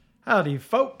Howdy,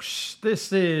 folks.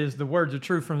 This is the Words of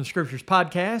Truth from the Scriptures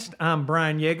podcast. I'm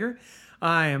Brian Yeager.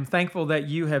 I am thankful that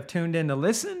you have tuned in to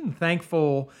listen.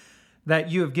 Thankful that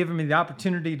you have given me the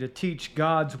opportunity to teach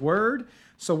God's Word.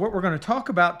 So what we're going to talk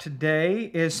about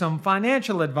today is some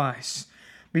financial advice.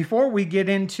 Before we get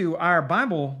into our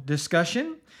Bible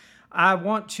discussion, I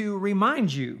want to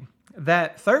remind you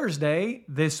that Thursday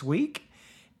this week,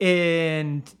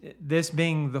 and this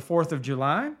being the 4th of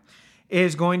July,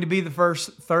 is going to be the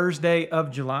first Thursday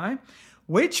of July,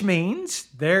 which means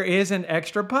there is an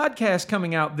extra podcast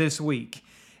coming out this week.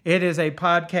 It is a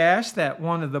podcast that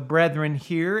one of the brethren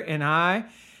here and I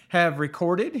have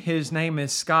recorded. His name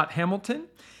is Scott Hamilton,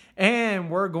 and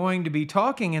we're going to be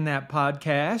talking in that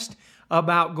podcast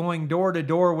about going door to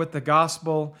door with the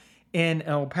gospel in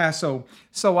El Paso.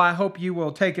 So I hope you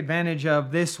will take advantage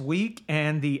of this week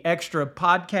and the extra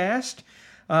podcast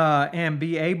and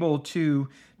be able to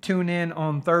tune in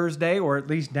on Thursday, or at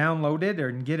least download it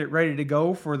and get it ready to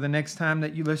go for the next time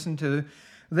that you listen to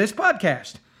this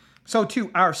podcast. So to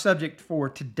our subject for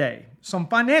today, some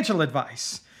financial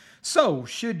advice. So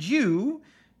should you,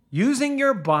 using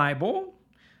your Bible,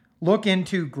 look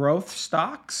into growth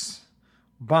stocks,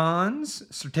 bonds,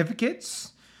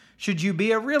 certificates? Should you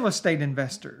be a real estate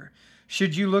investor?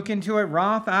 Should you look into a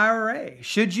Roth IRA?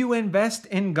 Should you invest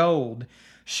in gold?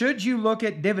 Should you look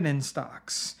at dividend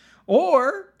stocks?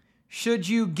 Or should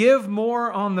you give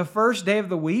more on the first day of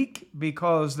the week,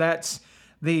 because that's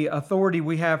the authority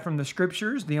we have from the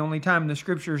Scriptures? The only time in the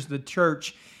Scriptures the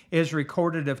church is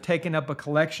recorded of taking up a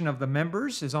collection of the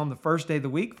members is on the first day of the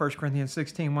week, 1 Corinthians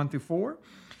 16, 1 through 4.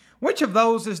 Which of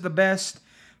those is the best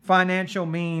financial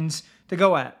means to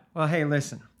go at? Well, hey,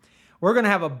 listen, we're going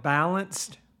to have a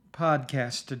balanced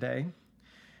podcast today,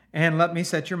 and let me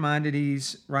set your mind at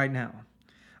ease right now.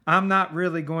 I'm not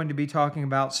really going to be talking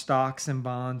about stocks and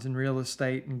bonds and real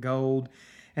estate and gold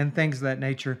and things of that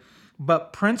nature,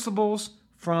 but principles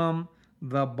from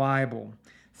the Bible,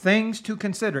 things to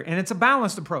consider. And it's a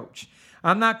balanced approach.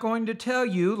 I'm not going to tell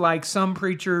you, like some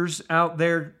preachers out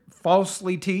there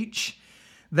falsely teach,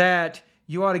 that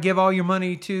you ought to give all your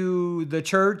money to the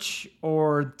church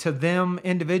or to them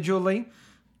individually,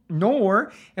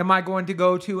 nor am I going to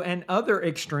go to an other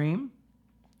extreme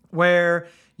where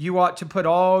you ought to put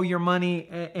all your money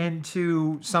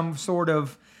into some sort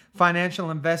of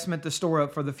financial investment to store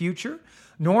up for the future.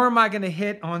 Nor am I going to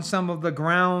hit on some of the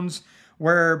grounds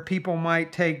where people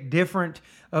might take different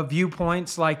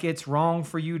viewpoints, like it's wrong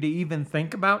for you to even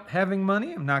think about having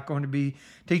money. I'm not going to be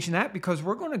teaching that, because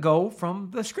we're going to go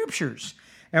from the Scriptures.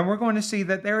 And we're going to see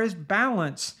that there is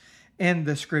balance in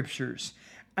the Scriptures.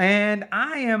 And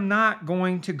I am not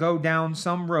going to go down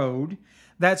some road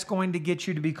that's going to get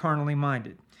you to be carnally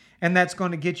minded. And that's going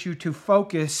to get you to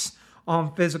focus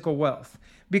on physical wealth,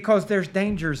 because there's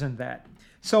dangers in that.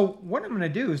 So what I'm going to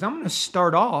do is I'm going to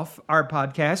start off our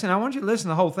podcast, and I want you to listen to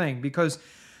the whole thing, because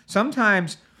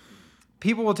sometimes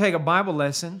people will take a Bible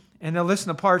lesson and they'll listen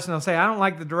to parts and they'll say, I don't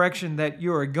like the direction that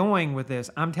you are going with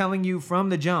this. I'm telling you from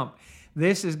the jump,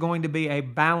 this is going to be a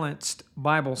balanced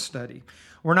Bible study.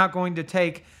 We're not going to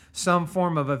take some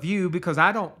form of a view, because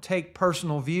I don't take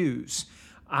personal views.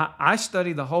 I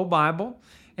study the whole Bible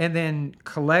and then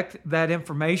collect that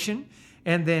information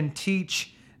and then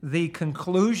teach the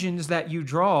conclusions that you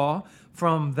draw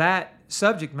from that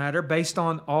subject matter based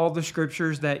on all the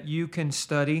Scriptures that you can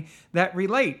study that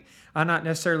relate. I'm not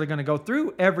necessarily going to go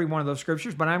through every one of those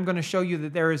Scriptures, but I'm going to show you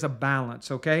that there is a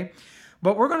balance, okay?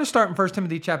 But we're going to start in 1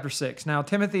 Timothy chapter 6. Now,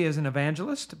 Timothy is an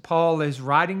evangelist. Paul is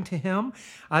writing to him.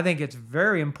 I think it's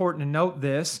very important to note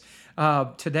this.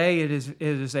 Today, it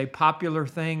is a popular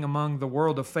thing among the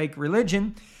world of fake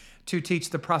religion to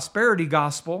teach the prosperity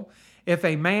gospel. If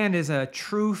a man is a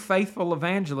true faithful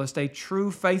evangelist, a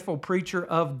true faithful preacher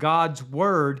of God's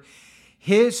word,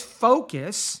 his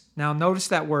focus, now notice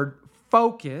that word,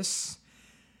 focus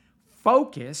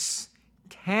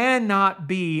cannot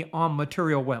be on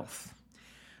material wealth.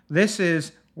 This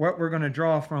is what we're going to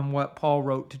draw from what Paul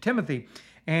wrote to Timothy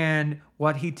and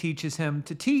what he teaches him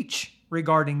to teach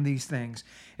regarding these things.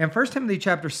 In 1 Timothy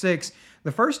chapter 6,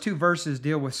 the first two verses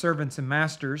deal with servants and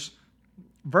masters.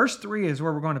 Verse 3 is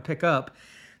where we're going to pick up.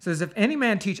 It says, if any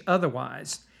man teach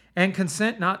otherwise, and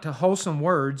consent not to wholesome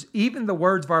words, even the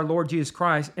words of our Lord Jesus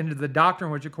Christ, and to the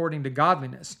doctrine which according to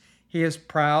godliness, he is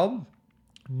proud,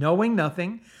 knowing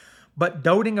nothing, but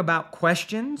doting about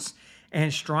questions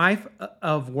and strife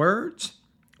of words,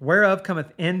 whereof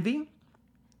cometh envy,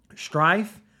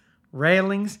 strife,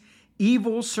 railings,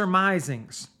 evil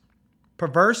surmisings,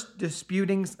 perverse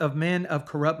disputings of men of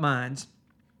corrupt minds,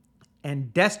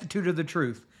 and destitute of the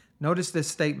truth. Notice this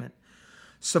statement.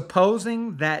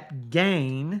 Supposing that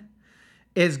gain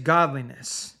is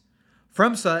godliness.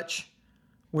 From such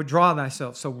withdraw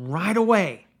thyself. So right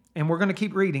away, and we're going to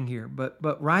keep reading here,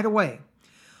 but right away,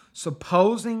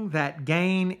 supposing that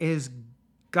gain is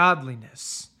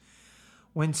godliness.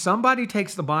 When somebody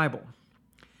takes the Bible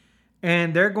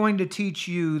and they're going to teach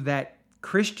you that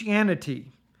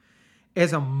Christianity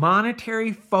is a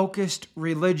monetary focused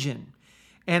religion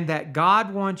and that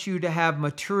God wants you to have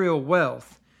material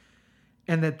wealth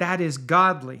and that is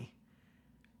godly,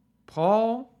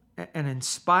 Paul, an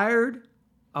inspired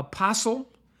apostle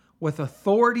with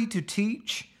authority to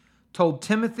teach, told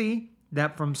Timothy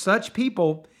that from such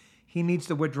people he needs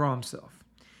to withdraw himself.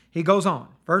 He goes on,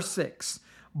 verse 6,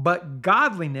 but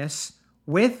godliness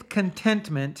with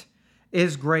contentment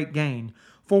is great gain.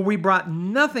 For we brought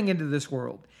nothing into this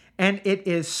world, and it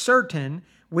is certain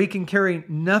we can carry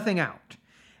nothing out.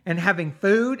 And having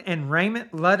food and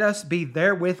raiment, let us be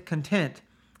therewith content.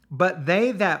 But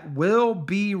they that will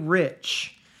be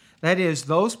rich, that is,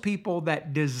 those people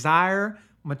that desire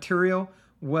material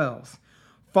wealth,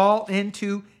 fall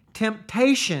into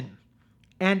temptation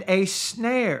and a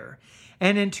snare,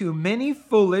 and into many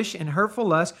foolish and hurtful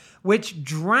lusts, which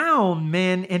drown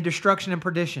men in destruction and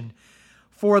perdition.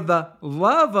 For the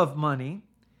love of money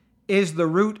is the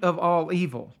root of all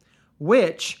evil,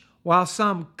 which, while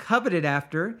some coveted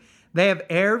after, they have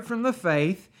erred from the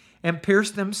faith and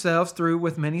pierced themselves through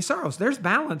with many sorrows. There's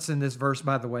balance in this verse,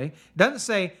 by the way. It doesn't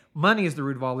say money is the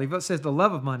root of all evil. It says the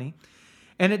love of money.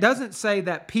 And it doesn't say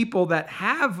that people that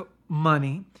have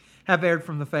money have erred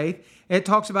from the faith. It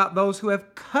talks about those who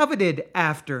have coveted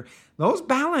after. Those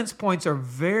balance points are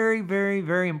very, very,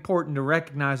 very important to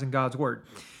recognize in God's word.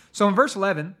 So in verse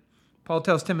 11, Paul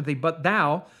tells Timothy, but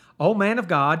thou, O man of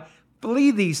God, flee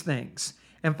these things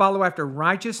and follow after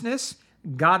righteousness,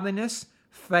 godliness,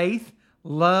 faith,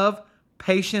 love,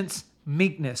 patience,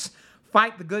 meekness.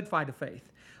 Fight the good fight of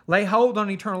faith. Lay hold on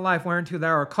eternal life whereunto thou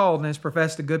art called and hast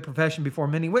professed a good profession before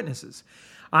many witnesses.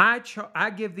 I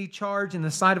give thee charge in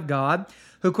the sight of God,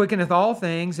 who quickeneth all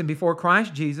things, and before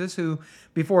Christ Jesus, who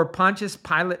before Pontius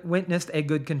Pilate witnessed a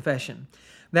good confession,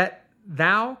 that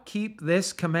thou keep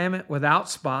this commandment without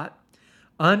spot,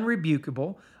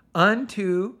 unrebukable,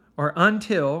 until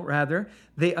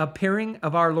the appearing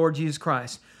of our Lord Jesus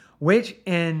Christ, which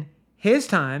in his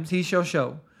times he shall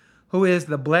show, who is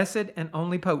the blessed and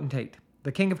only potentate,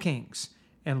 the King of kings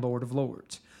and Lord of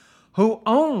lords, who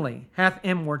only hath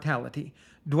immortality,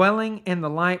 dwelling in the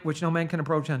light which no man can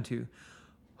approach unto,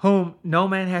 whom no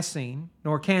man has seen,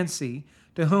 nor can see,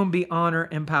 to whom be honor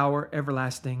and power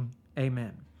everlasting.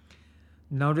 Amen.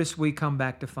 Notice we come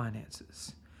back to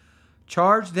finances.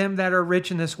 Charge them that are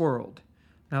rich in this world.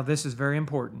 Now this is very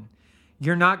important.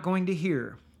 You're not going to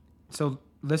hear, so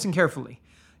listen carefully.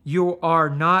 You are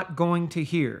not going to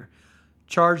hear,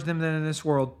 charge them that in this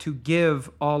world to give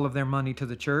all of their money to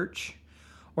the church,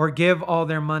 or give all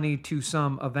their money to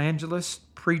some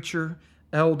evangelist, preacher,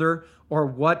 elder, or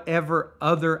whatever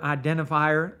other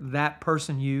identifier that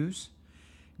person use.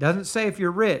 It doesn't say if you're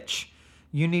rich,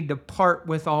 you need to part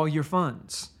with all your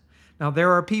funds. Now,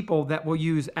 there are people that will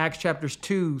use Acts chapters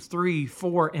 2, 3,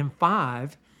 4, and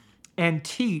 5 and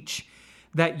teach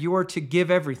that you're to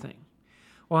give everything.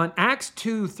 Well, in Acts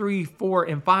 2, 3, 4,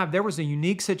 and 5, there was a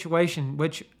unique situation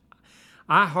which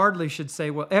I hardly should say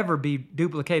will ever be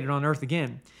duplicated on earth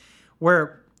again,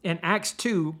 where in Acts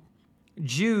 2,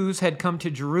 Jews had come to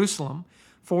Jerusalem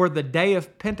for the day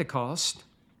of Pentecost,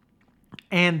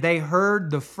 and they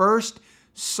heard the first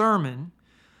sermon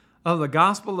of the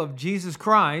gospel of Jesus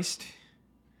Christ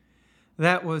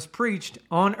that was preached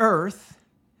on earth,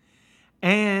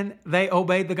 and they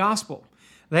obeyed the gospel.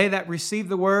 They that received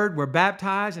the word were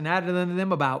baptized, and added unto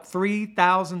them about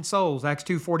 3,000 souls, Acts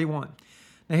 2:41.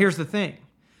 Now here's the thing.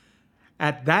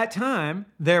 At that time,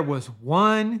 there was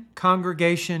one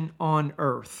congregation on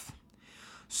earth.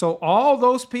 So all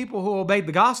those people who obeyed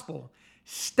the gospel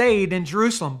stayed in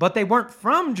Jerusalem, but they weren't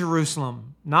from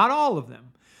Jerusalem, not all of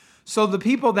them. So the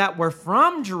people that were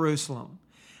from Jerusalem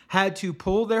had to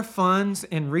pull their funds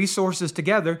and resources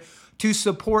together to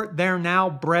support their now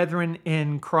brethren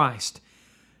in Christ.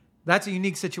 That's a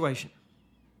unique situation.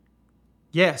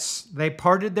 Yes, they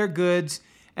parted their goods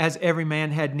as every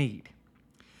man had need.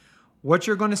 What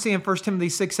you're going to see in 1 Timothy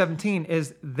 6:17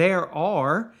 is there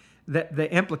are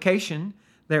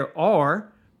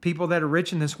people that are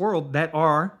rich in this world that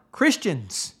are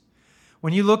Christians.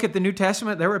 When you look at the New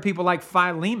Testament, there were people like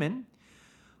Philemon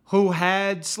who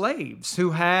had slaves,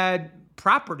 who had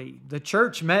property. The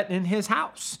church met in his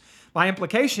house. By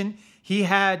implication, he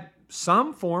had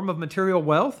some form of material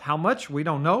wealth. How much? We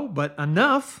don't know, but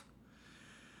enough.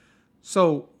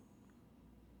 So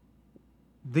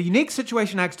the unique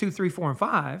situation, Acts 2, 3, 4, and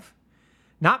 5,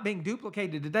 not being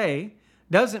duplicated today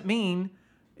doesn't mean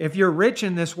if you're rich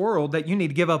in this world that you need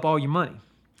to give up all your money.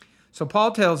 So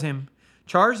Paul tells him,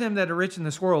 charge them that are rich in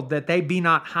this world that they be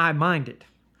not high-minded,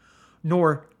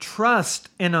 nor trust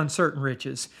in uncertain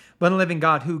riches, but in the living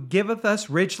God who giveth us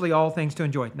richly all things to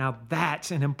enjoy. Now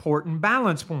that's an important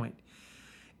balance point.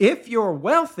 If you're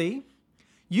wealthy,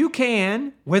 you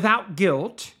can, without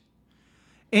guilt,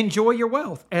 enjoy your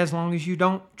wealth as long as you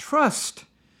don't trust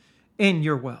in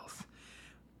your wealth.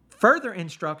 Further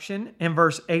instruction in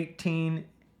verse 18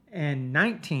 and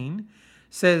 19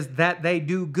 says that they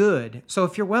do good. So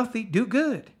if you're wealthy, do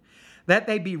good. That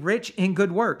they be rich in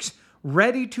good works,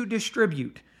 ready to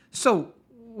distribute. So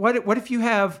what if you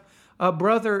have a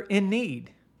brother in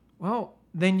need? Well,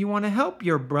 then you want to help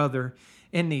your brother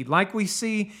in need. Like we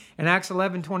see in Acts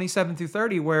 11, 27 through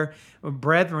 30, where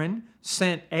brethren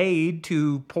sent aid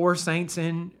to poor saints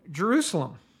in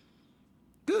Jerusalem.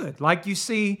 Good. Like you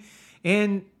see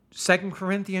in 2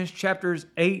 Corinthians chapters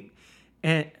 8,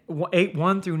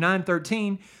 1 through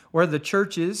 9:13, where the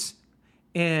churches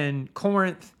in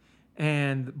Corinth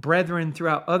and brethren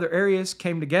throughout other areas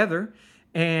came together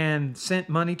and sent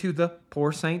money to the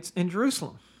poor saints in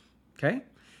Jerusalem. Okay?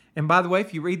 And by the way,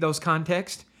 if you read those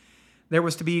contexts, there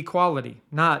was to be equality,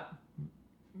 not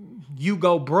you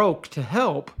go broke to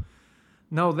help.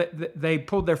 No, they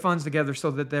pulled their funds together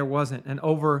so that there wasn't an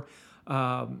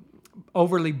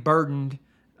overly burdened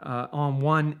on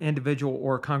one individual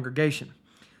or congregation.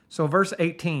 So verse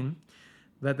 18,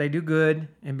 that they do good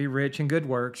and be rich in good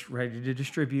works, ready to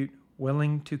distribute,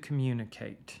 willing to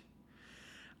communicate,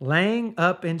 laying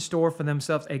up in store for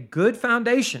themselves a good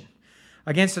foundation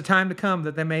against the time to come,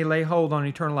 that they may lay hold on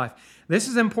eternal life. This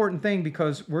is an important thing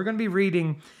because we're going to be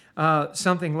reading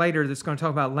something later that's going to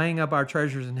talk about laying up our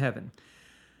treasures in heaven.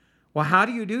 Well, how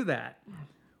do you do that?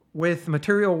 With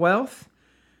material wealth?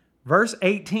 Verse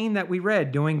 18 that we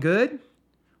read, doing good,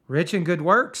 rich in good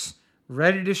works,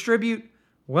 ready to distribute,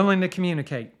 willing to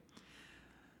communicate.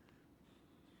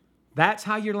 That's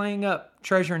how you're laying up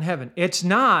treasure in heaven. It's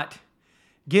not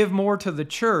give more to the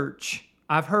church.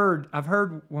 I've heard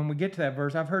when we get to that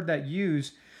verse, I've heard that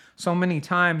used so many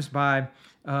times by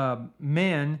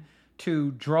men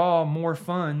to draw more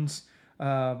funds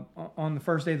on the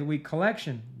first day of the week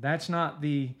collection. That's not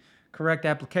the correct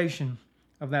application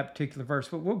of that particular verse,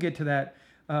 but we'll get to that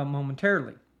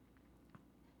momentarily.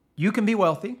 You can be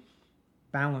wealthy,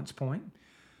 balance point,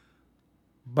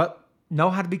 but know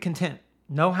how to be content.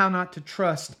 Know how not to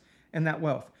trust in that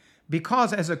wealth.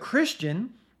 Because as a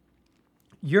Christian,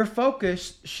 your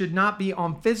focus should not be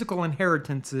on physical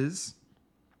inheritances,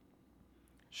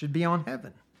 should be on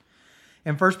heaven.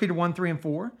 In 1 Peter 1, 3 and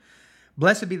 4,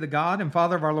 blessed be the God and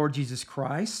Father of our Lord Jesus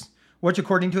Christ, which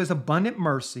according to his abundant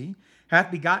mercy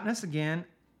hath begotten us again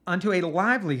unto a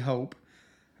lively hope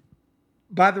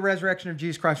by the resurrection of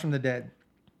Jesus Christ from the dead,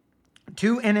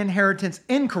 to an inheritance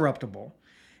incorruptible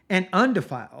and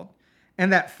undefiled,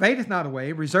 and that fadeth not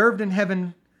away, reserved in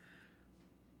heaven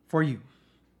for you.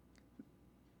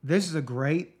 This is a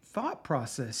great thought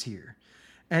process here.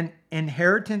 An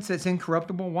inheritance that's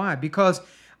incorruptible. Why? Because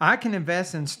I can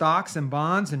invest in stocks and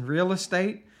bonds and real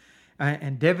estate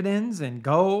and dividends and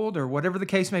gold or whatever the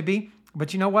case may be.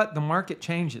 But you know what? The market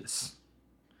changes.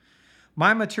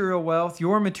 My material wealth,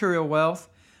 your material wealth,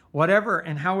 whatever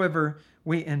and however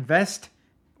we invest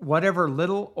whatever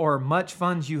little or much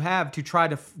funds you have to try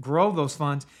to grow those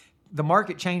funds, the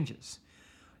market changes.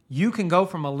 You can go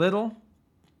from a little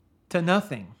to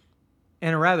nothing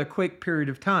in a rather quick period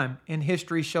of time. And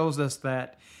history shows us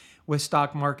that with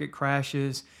stock market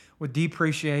crashes, with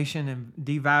depreciation and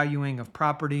devaluing of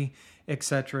property,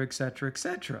 etc., etc.,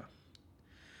 etc.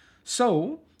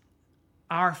 So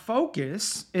our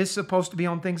focus is supposed to be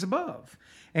on things above.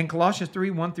 In Colossians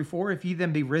 3, 1 through 4, if ye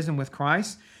then be risen with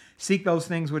Christ, seek those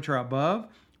things which are above,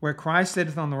 where Christ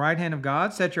sitteth on the right hand of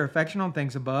God. Set your affection on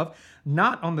things above,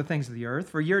 not on the things of the earth.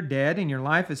 For you're dead, and your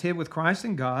life is hid with Christ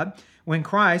in God. When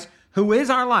Christ, who is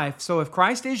our life, so if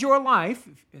Christ is your life,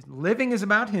 if living is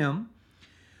about him,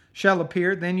 shall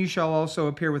appear, then you shall also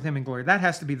appear with him in glory. That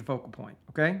has to be the focal point,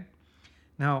 okay?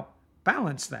 Now,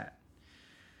 balance that.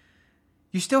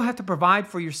 You still have to provide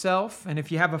for yourself, and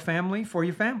if you have a family, for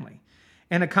your family.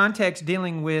 In a context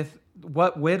dealing with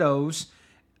what widows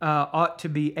ought to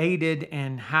be aided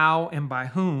and how and by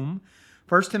whom,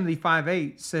 1 Timothy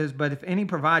 5:8 says, but if any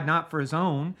provide not for his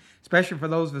own, especially for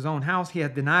those of his own house, he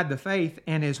hath denied the faith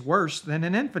and is worse than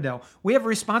an infidel. We have a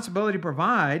responsibility to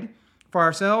provide for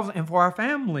ourselves and for our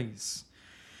families.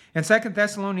 In 2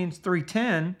 Thessalonians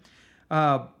 3:10,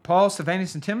 Paul,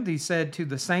 Silvanus, and Timothy said to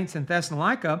the saints in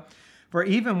Thessalonica, for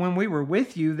even when we were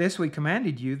with you, this we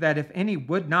commanded you, that if any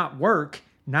would not work,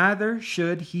 neither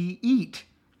should he eat.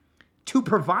 To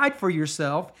provide for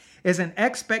yourself is an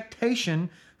expectation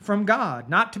from God,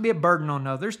 not to be a burden on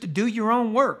others, to do your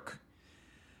own work.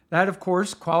 That, of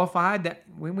course, qualified that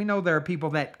we know there are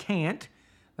people that can't.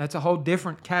 That's a whole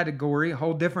different category, a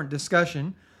whole different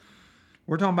discussion.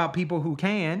 We're talking about people who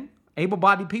can.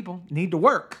 Able-bodied people need to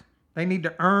work. They need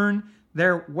to earn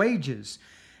their wages.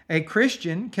 A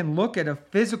Christian can look at a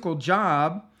physical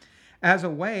job as a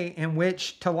way in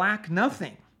which to lack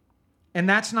nothing. And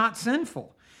that's not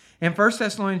sinful. In 1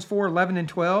 Thessalonians 4:11 and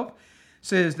 12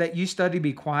 says that you study,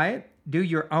 be quiet, do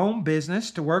your own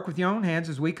business, to work with your own hands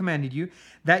as we commanded you,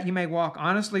 that you may walk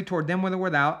honestly toward them with or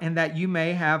without, and that you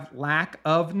may have lack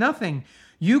of nothing.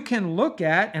 You can look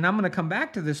at, and I'm going to come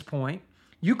back to this point,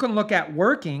 you can look at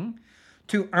working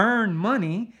to earn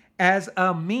money as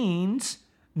a means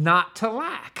not to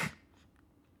lack,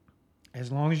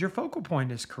 as long as your focal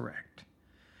point is correct.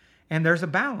 And there's a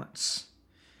balance.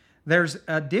 There's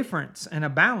a difference and a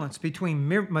balance between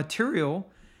material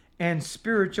and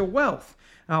spiritual wealth.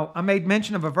 Now, I made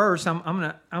mention of a verse. I'm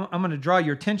gonna draw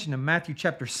your attention to Matthew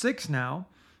chapter 6 now,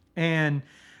 and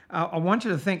I want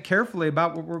you to think carefully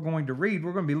about what we're going to read.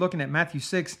 We're going to be looking at Matthew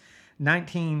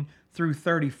 6:19 through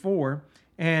 34.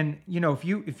 And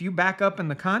if you back up in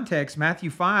the context, Matthew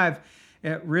 5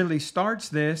 it really starts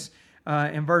this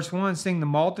in verse 1. Seeing the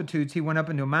multitudes, he went up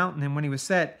into a mountain, and when he was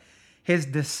set, his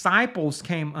disciples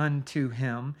came unto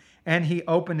him, and he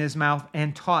opened his mouth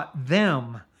and taught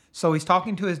them. So he's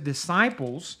talking to his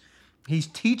disciples. He's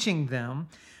teaching them.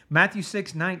 Matthew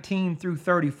 6:19 through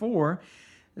 34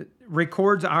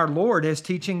 records our Lord as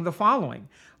teaching the following.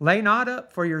 Lay not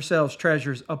up for yourselves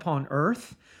treasures upon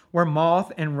earth, where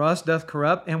moth and rust doth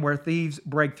corrupt, and where thieves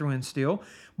break through and steal.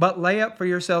 But lay up for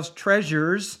yourselves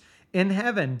treasures in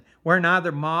heaven, where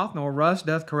neither moth nor rust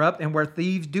doth corrupt, and where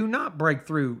thieves do not break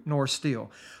through nor steal.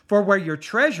 For where your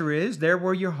treasure is, there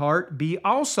will your heart be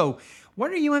also.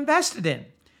 What are you invested in?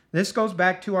 This goes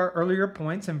back to our earlier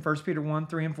points in 1 Peter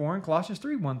 1:3 and 4, and Colossians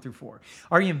 3:1 through 4.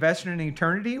 Are you invested in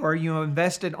eternity, or are you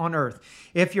invested on earth?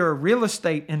 If you're a real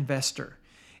estate investor,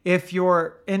 if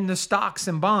you're in the stocks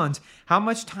and bonds, how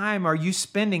much time are you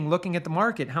spending looking at the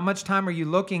market? How much time are you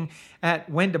looking at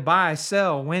when to buy,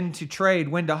 sell, when to trade,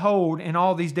 when to hold, and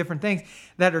all these different things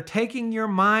that are taking your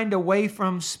mind away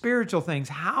from spiritual things?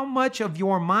 How much of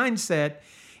your mindset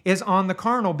is on the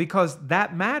carnal? Because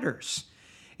that matters.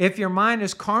 If your mind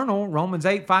is carnal, Romans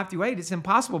 8:5-8, it's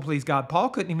impossible to please God. Paul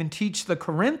couldn't even teach the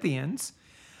Corinthians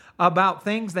about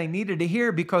things they needed to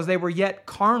hear because they were yet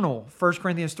carnal. 1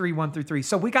 Corinthians 3:1-3.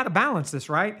 So we got to balance this,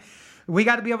 right? We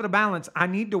got to be able to balance. I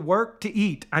need to work to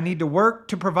eat. I need to work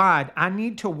to provide. I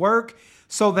need to work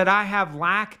so that I have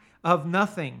lack of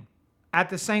nothing. At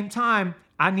the same time,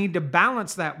 I need to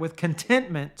balance that with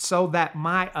contentment so that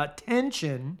my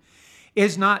attention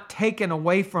is not taken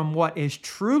away from what is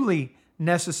truly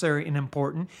necessary and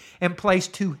important and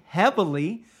placed too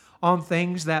heavily on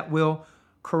things that will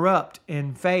corrupt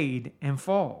and fade and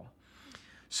fall.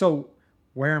 So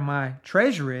where my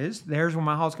treasure is, there's where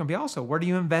my heart's going to be also. What are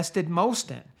you invested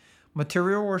most in?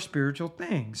 Material or spiritual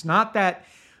things? Not that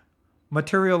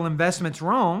material investment's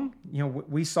wrong.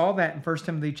 We saw that in 1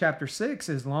 Timothy chapter 6,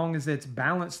 as long as it's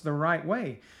balanced the right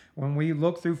way. When we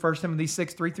look through 1 Timothy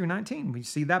 6:3-19, we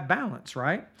see that balance,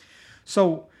 right?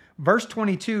 So verse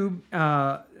 22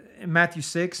 in Matthew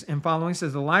 6 and following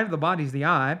says, the light of the body is the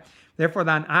eye. Therefore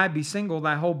thine eye be single,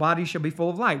 thy whole body shall be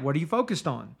full of light. What are you focused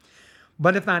on?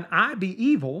 But if thine eye be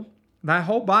evil, thy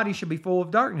whole body shall be full of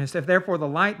darkness. If therefore the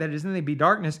light that is in thee be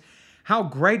darkness, how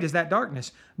great is that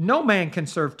darkness? No man can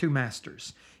serve two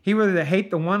masters. He will either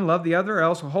hate the one, love the other, or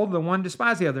else will hold the one,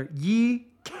 despise the other. Ye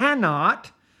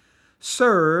cannot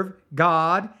serve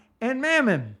God and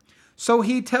mammon. So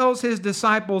he tells his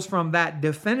disciples from that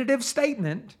definitive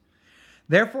statement,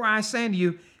 therefore I say unto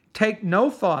you, take no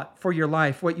thought for your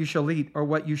life, what you shall eat or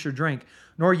what you shall drink,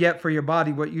 nor yet for your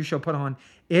body, what you shall put on.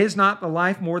 Is not the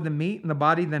life more than meat, and the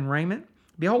body than raiment?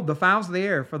 Behold, the fowls of the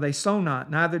air, for they sow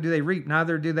not, neither do they reap,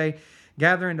 neither do they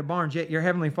gather into barns, yet your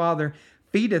heavenly Father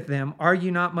feedeth them. Are you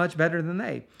not much better than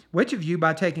they? Which of you,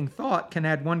 by taking thought, can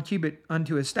add 1 cubit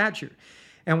unto his stature?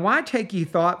 And why take ye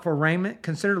thought for raiment?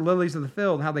 Consider the lilies of the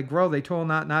field, how they grow, they toil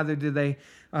not, neither do they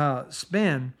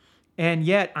spin. And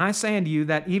yet I say unto you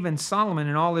that even Solomon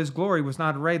in all his glory was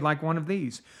not arrayed like one of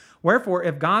these. Wherefore,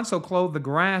 if God so clothe the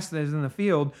grass that is in the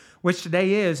field, which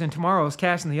today is and tomorrow is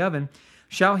cast in the oven,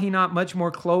 shall he not much more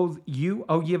clothe you,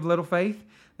 O ye of little faith?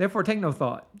 Therefore take no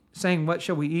thought, saying, what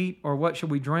shall we eat, or what shall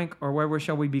we drink, or wherewith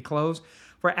shall we be clothed?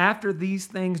 For after these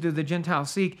things do the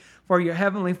Gentiles seek, for your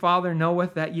heavenly Father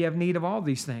knoweth that ye have need of all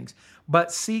these things.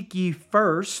 But seek ye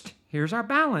first, here's our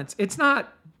balance. It's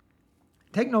not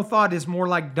Take no thought is more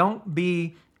like don't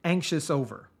be anxious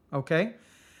over, okay?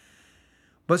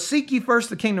 But seek ye first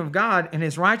the kingdom of God and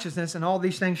his righteousness, and all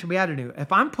these things shall be added to you.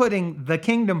 If I'm putting the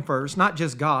kingdom first, not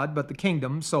just God, but the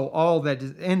kingdom, so all that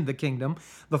is in the kingdom,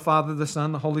 the Father, the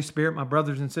Son, the Holy Spirit, my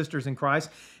brothers and sisters in Christ,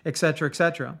 etc.,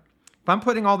 etc. If I'm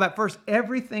putting all that first,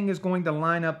 everything is going to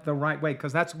line up the right way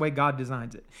because that's the way God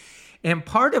designs it. And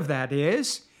part of that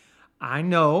is, I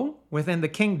know within the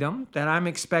kingdom that I'm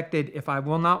expected, if I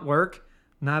will not work,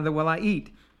 neither will I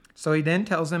eat. So he then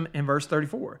tells them in verse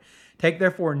 34, take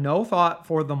therefore no thought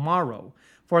for the morrow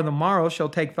shall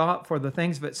take thought for the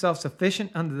things of itself.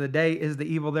 Sufficient unto the day is the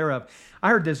evil thereof. I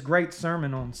heard this great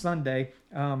sermon on Sunday.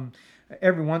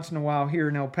 Every once in a while here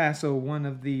in El Paso, one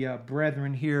of the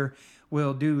brethren here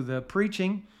will do the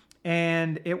preaching,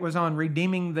 and it was on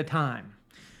redeeming the time.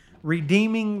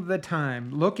 Redeeming the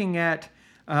time, looking at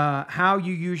how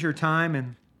you use your time,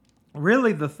 and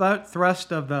really the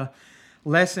thrust of the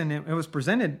lesson. It was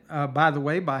presented, by the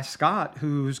way, by Scott,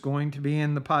 who's going to be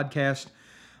in the podcast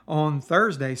on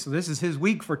Thursday. So this is his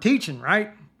week for teaching,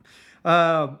 right?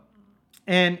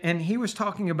 And he was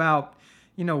talking about,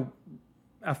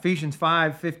 Ephesians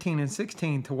 5, 15 and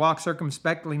 16, to walk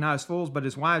circumspectly, not as fools, but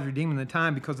as wise, redeeming the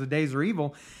time because the days are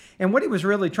evil. And what he was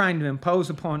really trying to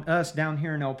impose upon us down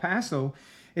here in El Paso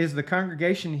is the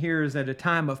congregation here is at a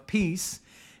time of peace.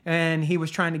 And he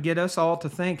was trying to get us all to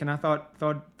think, and I thought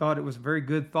it was a very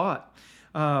good thought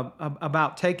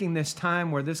about taking this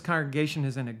time where this congregation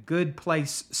is in a good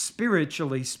place,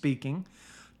 spiritually speaking,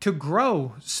 to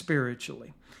grow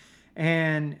spiritually,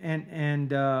 and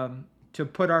to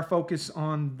put our focus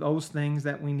on those things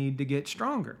that we need to get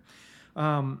stronger.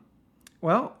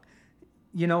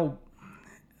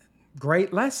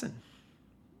 Great lesson.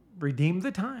 Redeem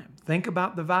the time. Think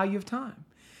about the value of time,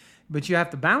 but you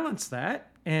have to balance that.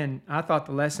 And I thought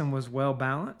the lesson was well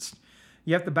balanced.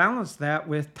 You have to balance that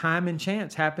with time and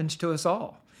chance happens to us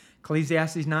all.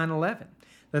 Ecclesiastes 9:11,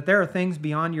 that there are things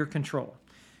beyond your control.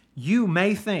 You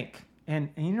may think, and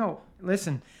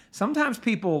listen, sometimes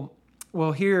people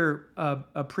will hear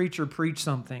a preacher preach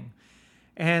something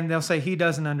and they'll say he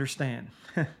doesn't understand.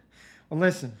 Well,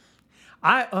 listen,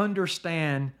 I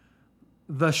understand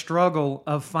the struggle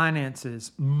of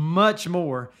finances much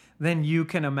more than you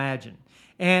can imagine.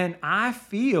 And I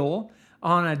feel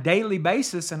on a daily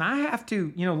basis, and I have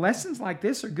to, lessons like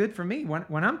this are good for me.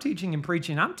 When I'm teaching and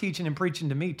preaching, I'm teaching and preaching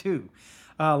to me too.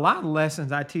 A lot of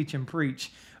lessons I teach and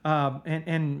preach.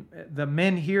 And the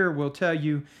men here will tell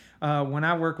you, when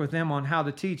I work with them on how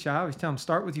to teach, I always tell them,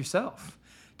 start with yourself.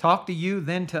 Talk to you,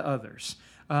 then to others.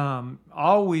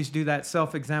 Always do that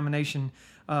self-examination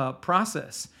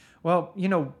process. Well,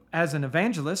 as an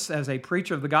evangelist, as a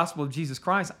preacher of the gospel of Jesus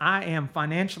Christ, I am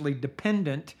financially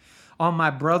dependent on my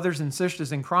brothers and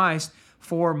sisters in Christ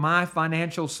for my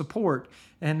financial support.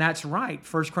 And that's right.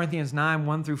 1 Corinthians 9,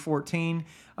 1 through 14,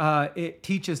 it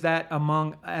teaches that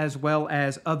among as well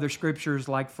as other scriptures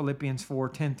like Philippians 4,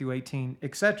 10 through 18,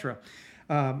 etc.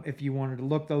 If you wanted to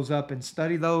look those up and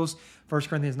study those, 1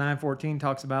 Corinthians 9, 14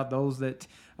 talks about those that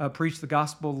preach the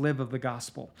gospel, live of the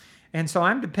gospel. And so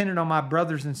I'm dependent on my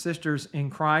brothers and sisters in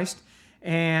Christ.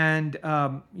 And,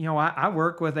 I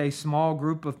work with a small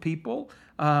group of people.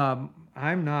 I'm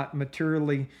not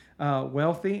materially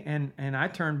wealthy, and I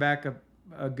turn back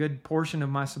a good portion of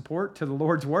my support to the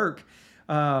Lord's work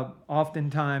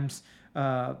oftentimes.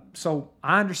 So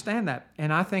I understand that.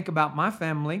 And I think about my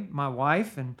family, my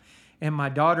wife and my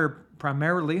daughter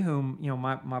primarily, whom,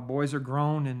 my boys are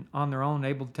grown and on their own,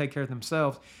 able to take care of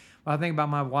themselves. I think about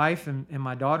my wife and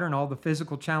my daughter and all the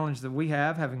physical challenge that we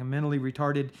have, having a mentally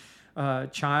retarded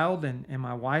child, and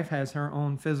my wife has her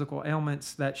own physical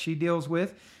ailments that she deals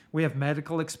with. We have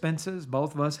medical expenses.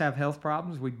 Both of us have health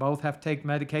problems. We both have to take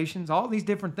medications, all these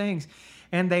different things,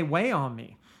 and they weigh on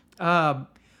me. But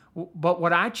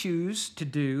what I choose to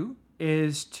do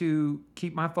is to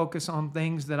keep my focus on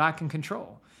things that I can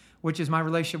control, which is my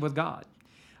relationship with God.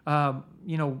 One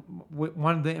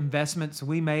of the investments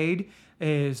we made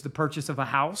is the purchase of a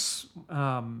house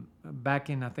back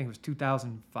in, I think it was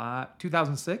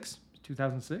 2006.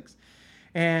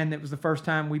 And it was the first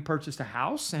time we purchased a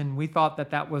house, and we thought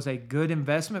that was a good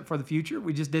investment for the future.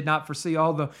 We just did not foresee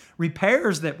all the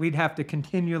repairs that we'd have to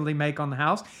continually make on the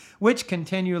house, which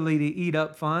continually to eat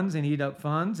up funds. And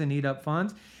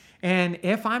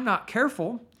if I'm not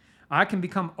careful, I can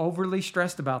become overly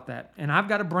stressed about that. And I've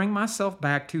got to bring myself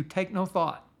back to take no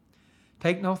thought.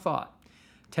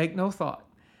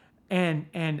 And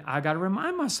I got to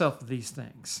remind myself of these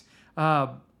things.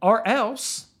 Or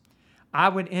else I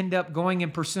would end up going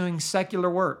and pursuing secular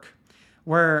work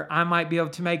where I might be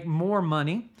able to make more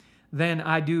money than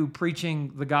I do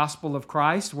preaching the gospel of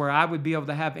Christ, where I would be able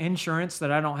to have insurance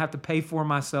that I don't have to pay for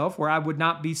myself, where I would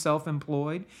not be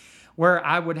self-employed, where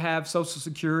I would have Social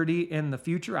Security in the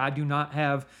future. I do not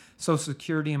have Social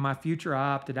Security in my future.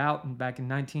 I opted out back in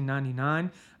 1999.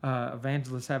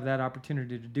 Evangelists have that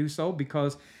opportunity to do so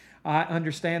because I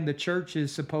understand the church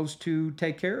is supposed to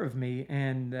take care of me,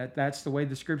 and that's the way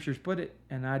the scriptures put it,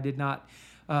 and I did not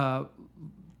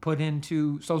put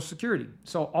into Social Security.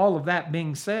 So all of that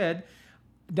being said,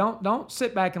 don't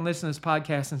sit back and listen to this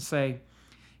podcast and say,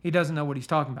 he doesn't know what he's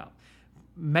talking about.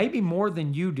 Maybe more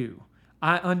than you do.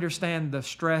 I understand the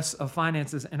stress of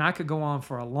finances, and I could go on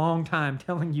for a long time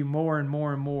telling you more and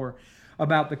more and more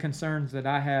about the concerns that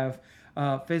I have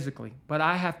physically. But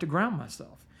I have to ground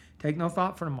myself. Take no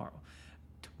thought for tomorrow.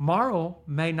 Tomorrow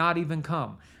may not even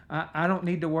come. I don't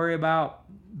need to worry about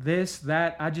this,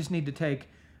 that. I just need to take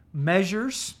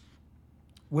measures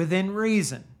within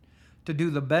reason to do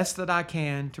the best that I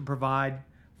can to provide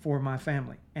for my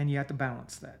family. And you have to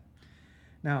balance that.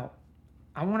 Now,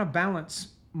 I want to balance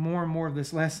more and more of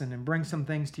this lesson and bring some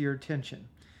things to your attention.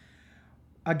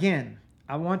 Again,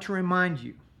 I want to remind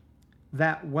you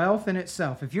that wealth in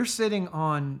itself, if you're sitting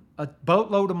on a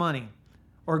boatload of money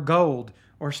or gold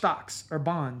or stocks or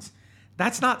bonds,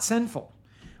 that's not sinful.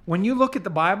 When you look at the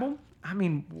Bible,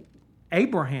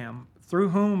 Abraham, through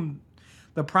whom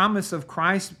the promise of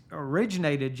Christ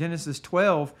originated, Genesis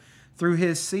 12, through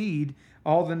his seed,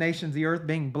 all the nations of the earth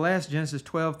being blessed, Genesis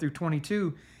 12 through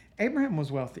 22, Abraham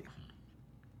was wealthy.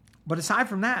 But aside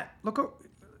from that, look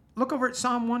over at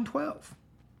Psalm 112.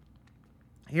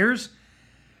 Here's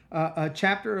a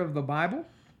chapter of the Bible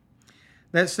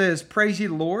that says, "Praise ye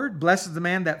the Lord, blessed is the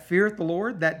man that feareth the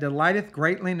Lord, that delighteth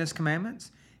greatly in his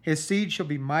commandments. His seed shall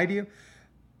be mighty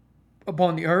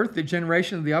upon the earth. The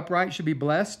generation of the upright shall be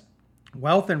blessed.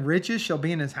 Wealth and riches shall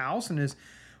be in his house, and his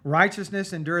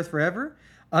righteousness endureth forever.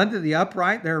 Unto the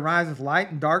upright there ariseth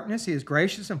light and darkness. He is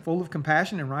gracious and full of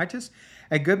compassion and righteous.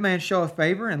 A good man showeth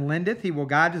favor and lendeth. He will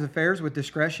guide his affairs with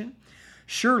discretion.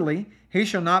 Surely he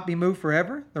shall not be moved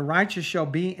forever. The righteous shall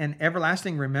be in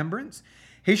everlasting remembrance.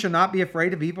 He shall not be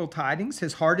afraid of evil tidings.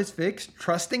 His heart is fixed,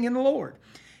 trusting in the Lord.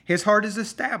 His heart is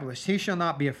established. He shall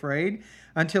not be afraid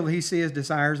until he see his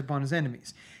desires upon his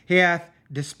enemies. He hath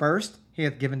dispersed, he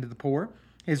hath given to the poor.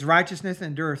 His righteousness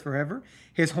endureth forever.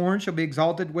 His horn shall be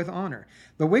exalted with honor.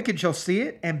 The wicked shall see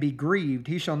it and be grieved.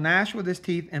 He shall gnash with his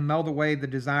teeth and melt away. The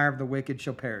desire of the wicked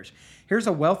shall perish." Here's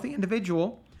a wealthy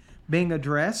individual being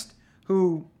addressed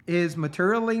who is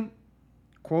materially,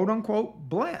 quote unquote,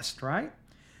 blessed, right?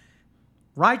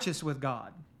 Righteous with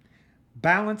God.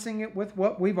 Balancing it with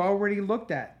what we've already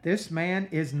looked at. This man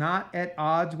is not at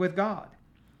odds with God.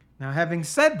 Now, having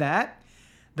said that,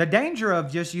 the danger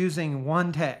of just using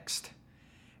one text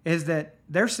is that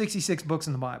there's 66 books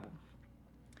in the Bible.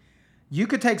 You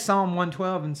could take Psalm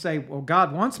 112 and say, well,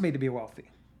 God wants me to be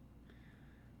wealthy.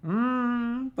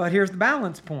 But here's the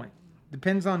balance point.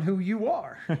 Depends on who you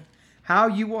are, how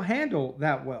you will handle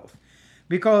that wealth.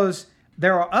 Because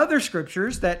there are other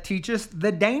scriptures that teach us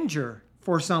the danger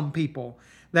for some people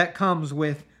that comes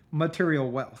with material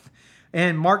wealth.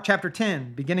 In Mark chapter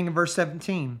 10, beginning in verse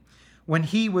 17, when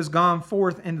he was gone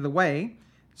forth into the way,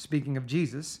 speaking of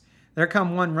Jesus, there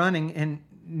come one running and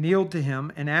kneeled to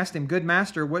him and asked him, "Good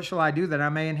master, what shall I do that I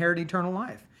may inherit eternal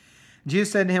life?"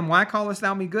 Jesus said to him, "Why callest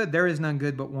thou me good? There is none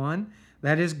good but one,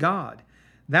 that is God.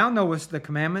 Thou knowest the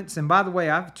commandments." And by the way,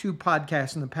 I have 2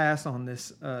 podcasts in the past on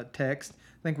this text.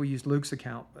 I think we used Luke's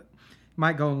account, but you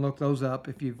might go and look those up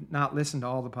if you've not listened to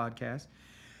all the podcasts.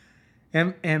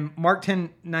 And Mark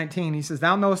 10:19, he says,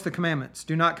 "Thou knowest the commandments.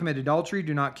 Do not commit adultery,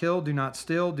 do not kill, do not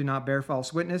steal, do not bear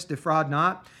false witness, defraud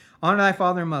not, honor thy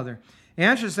father and mother." He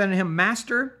answered, said to him,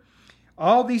 "Master,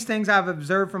 all these things I have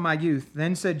observed from my youth."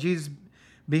 Then said Jesus,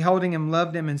 beholding him,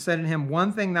 loved him, and said to him,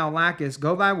 "One thing thou lackest,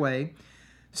 go thy way,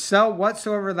 sell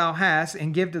whatsoever thou hast,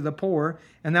 and give to the poor,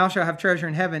 and thou shalt have treasure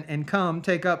in heaven, and come,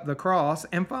 take up the cross,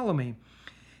 and follow me."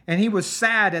 And he was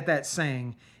sad at that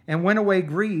saying, and went away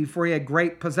grieved, for he had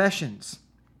great possessions.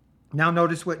 Now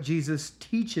notice what Jesus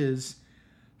teaches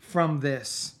from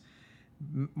this.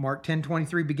 Mark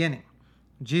 10:23 beginning.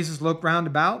 Jesus looked round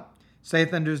about,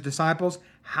 saith unto his disciples,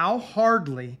 "How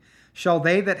hardly shall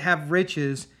they that have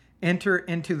riches enter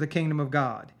into the kingdom of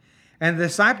God?" And the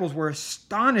disciples were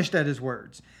astonished at his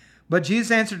words. But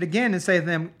Jesus answered again and saith to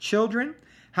them, "Children,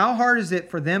 how hard is it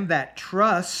for them that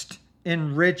trust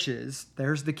in riches,"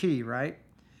 there's the key, right,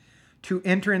 "to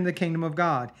enter in the kingdom of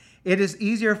God? It is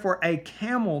easier for a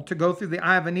camel to go through the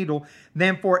eye of a needle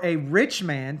than for a rich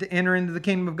man to enter into the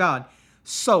kingdom of God."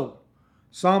 So,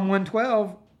 Psalm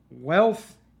 112,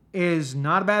 wealth is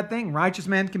not a bad thing. Righteous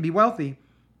men can be wealthy,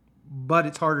 but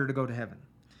it's harder to go to heaven.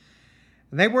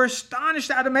 And they were astonished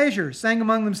out of measure, saying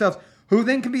among themselves, who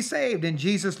then can be saved? And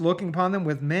Jesus, looking upon them,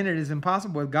 with men it is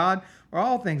impossible, with God where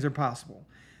all things are possible.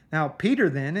 Now Peter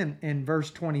then, in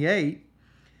verse 28,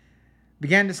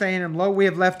 began to say unto him, lo, we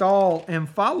have left all and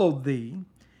followed thee.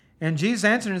 And Jesus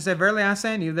answered and said, verily I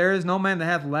say unto you, there is no man that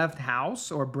hath left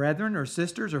house, or brethren, or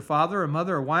sisters, or father, or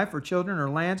mother, or wife, or children, or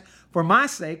lands, for my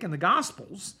sake and the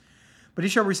gospel's, but he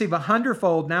shall receive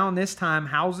 100-fold now in this time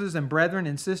houses and brethren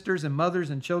and sisters and mothers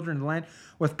and children in the land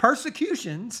with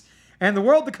persecutions, and the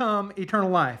world to come eternal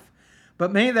life.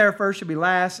 But many there first shall be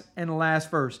last, and the last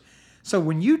first. So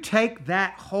when you take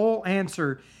that whole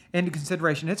answer into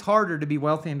consideration, it's harder to be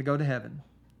wealthy and to go to heaven.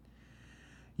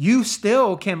 You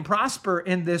still can prosper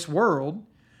in this world,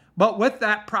 but with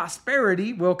that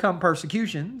prosperity will come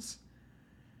persecutions.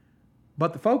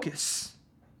 But the focus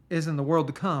is in the world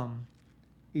to come,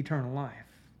 eternal life.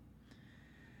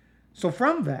 So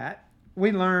from that,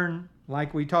 we learn,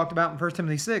 like we talked about in 1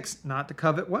 Timothy 6, not to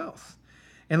covet wealth.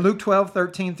 In Luke 12,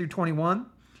 13 through 21,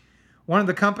 one of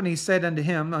the companies said unto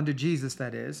him, unto Jesus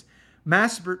that is,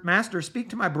 Master, speak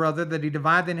to my brother that he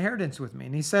divide the inheritance with me.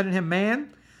 And he said unto him,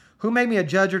 man, who made me a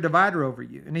judge or divider over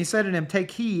you? And he said unto him, take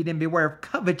heed and beware of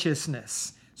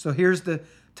covetousness. So here's the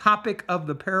topic of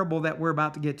the parable that we're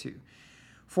about to get to.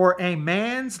 For a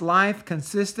man's life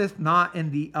consisteth not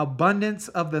in the abundance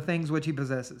of the things which he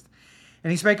possesseth. And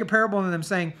he spake a parable unto them,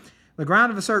 saying, the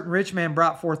ground of a certain rich man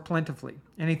brought forth plentifully.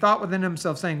 And he thought within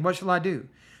himself, saying, what shall I do?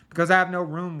 Because I have no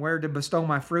room where to bestow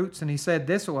my fruits. And he said,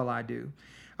 this will I do.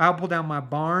 I will pull down my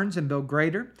barns and build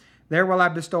greater. There will I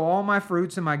bestow all my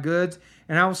fruits and my goods.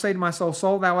 And I will say to my soul,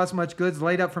 soul, thou hast much goods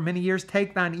laid up for many years.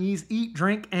 Take thine ease, eat,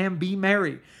 drink, and be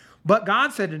merry. But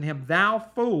God said unto him, thou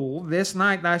fool, this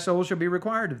night thy soul shall be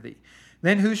required of thee.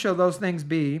 Then who shall those things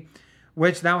be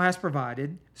which thou hast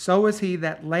provided? So is he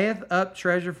that layeth up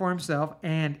treasure for himself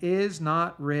and is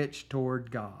not rich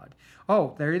toward God.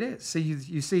 Oh, there it is. See,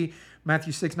 you see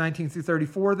Matthew 6, 19 through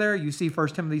 34 there. You see 1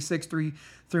 Timothy 6, 3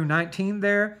 through 19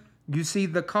 there. You see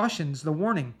the cautions, the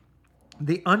warning,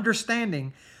 the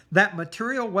understanding that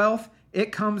material wealth,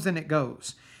 it comes and it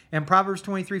goes. And Proverbs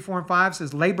 23, 4 and 5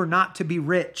 says, labor not to be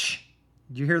rich.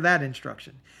 Did you hear that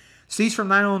instruction? Cease from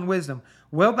thine own wisdom.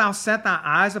 Wilt thou set thy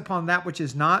eyes upon that which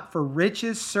is not? For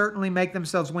riches certainly make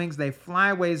themselves wings. They fly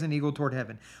away as an eagle toward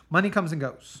heaven. Money comes and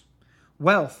goes.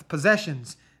 Wealth,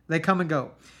 possessions, they come and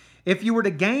go. If you were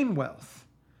to gain wealth,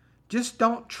 just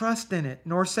don't trust in it,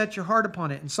 nor set your heart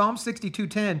upon it. In Psalm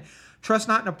 62:10, trust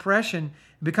not in oppression,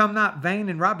 become not vain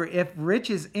in robbery. If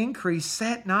riches increase,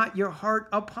 set not your heart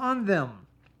upon them.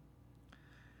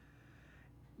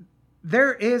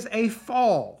 There is a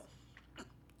fall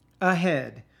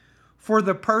ahead for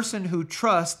the person who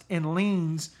trusts and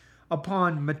leans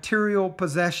upon material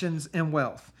possessions and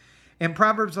wealth. In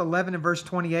Proverbs 11 and verse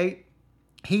 28,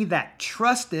 he that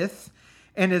trusteth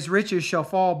in his riches shall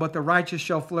fall, but the righteous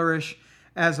shall flourish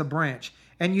as a branch.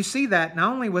 And you see that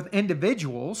not only with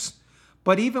individuals,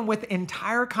 but even with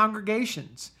entire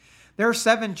congregations. There are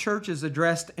 7 churches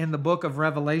addressed in the book of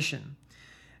Revelation.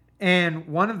 And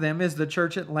one of them is the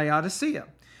church at Laodicea.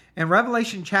 In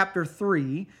Revelation chapter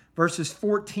 3, verses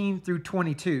 14 through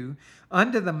 22,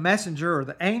 unto the messenger or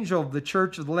the angel of the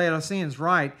church of the Laodiceans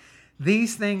write,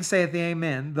 these things saith the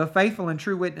Amen, the faithful and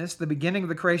true witness, the beginning of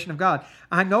the creation of God.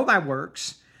 I know thy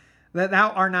works, that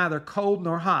thou art neither cold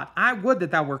nor hot. I would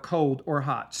that thou were cold or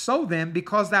hot. So then,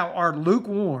 because thou art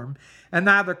lukewarm, and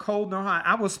neither cold nor hot,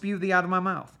 I will spew thee out of my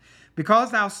mouth.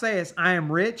 Because thou sayest, I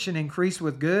am rich and increase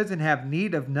with goods and have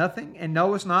need of nothing, and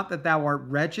knowest not that thou art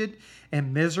wretched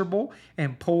and miserable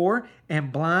and poor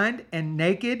and blind and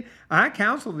naked, I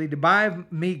counsel thee to buy of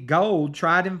me gold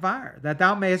tried in fire, that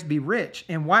thou mayest be rich,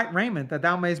 and white raiment, that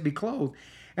thou mayest be clothed,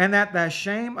 and that the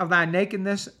shame of thy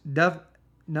nakedness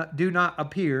do not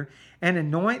appear, and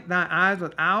anoint thy eyes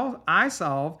with eye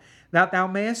salve, that thou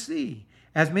mayest see.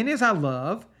 As many as I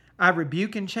love, I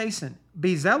rebuke and chasten.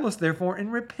 Be zealous, therefore,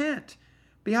 and repent.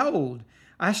 Behold,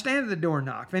 I stand at the door and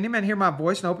knock. If any man hear my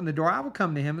voice and open the door, I will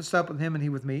come to him and sup with him and he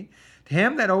with me. To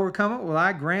him that overcometh will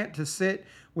I grant to sit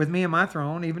with me in my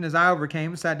throne, even as I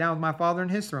overcame and sat down with my Father in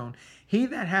his throne. He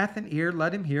that hath an ear,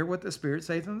 let him hear what the Spirit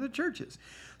saith unto the churches.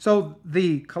 So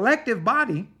the collective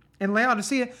body in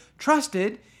Laodicea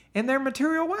trusted in their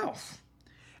material wealth.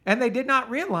 And they did not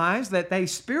realize that they,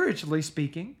 spiritually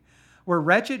speaking, were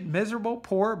wretched, miserable,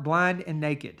 poor, blind, and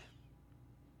naked.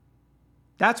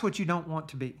 That's what you don't want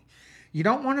to be. You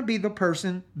don't want to be the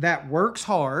person that works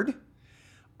hard,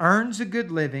 earns a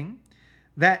good living,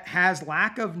 that has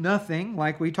lack of nothing,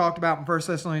 like we talked about in 1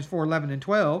 Thessalonians 4, 11 and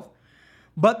 12,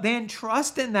 but then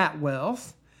trust in that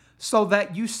wealth so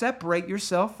that you separate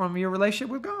yourself from your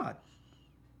relationship with God.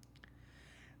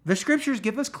 The scriptures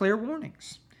give us clear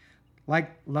warnings,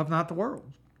 like love not the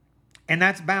world. And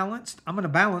that's balanced. I'm going to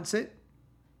balance it.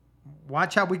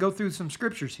 Watch how we go through some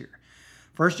scriptures here.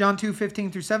 1 John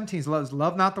 2:15 through 17 says,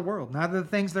 love not the world, neither the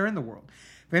things that are in the world.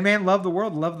 If any man love the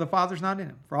world, the love of the Father is not in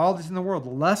him. For all that's in the world,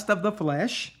 the lust of the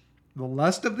flesh, the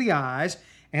lust of the eyes,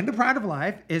 and the pride of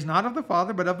life is not of the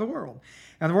Father, but of the world.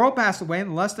 And the world passeth away,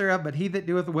 and the lust thereof, but he that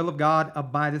doeth the will of God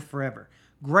abideth forever.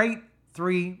 Great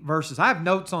 3 verses. I have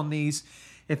notes on these.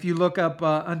 If you look up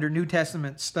under New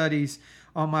Testament studies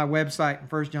on my website in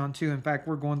 1 John 2. In fact,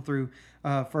 we're going through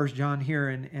 1 John here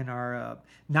in our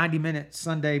 90-minute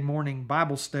Sunday morning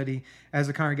Bible study as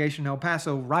a congregation in El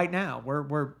Paso right now.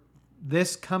 We're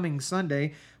this coming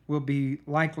Sunday we'll be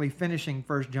likely finishing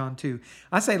 1 John 2.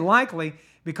 I say likely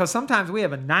because sometimes we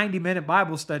have a 90-minute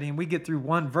Bible study and we get through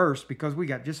one verse because we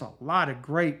got just a lot of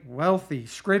great, wealthy,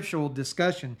 scriptural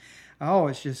discussion. Oh,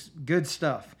 it's just good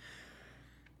stuff.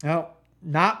 Now,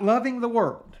 not loving the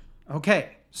world.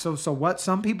 Okay, so what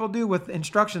some people do with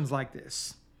instructions like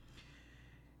this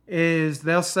is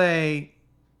they'll say,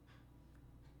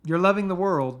 you're loving the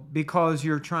world because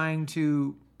you're trying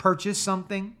to purchase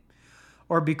something,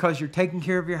 or because you're taking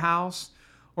care of your house,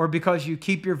 or because you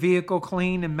keep your vehicle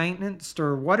clean and maintained,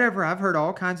 or whatever. I've heard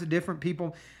all kinds of different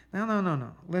people.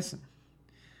 No. Listen.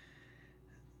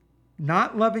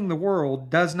 Not loving the world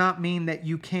does not mean that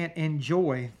you can't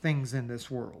enjoy things in this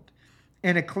world.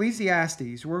 In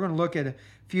Ecclesiastes, we're going to look at a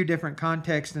few different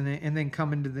contexts and then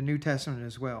come into the New Testament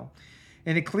as well.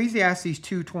 In Ecclesiastes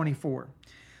 2:24,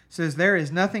 says, there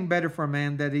is nothing better for a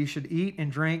man that he should eat and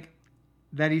drink,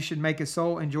 that he should make his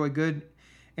soul enjoy good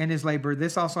and his labor.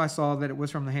 This also I saw that it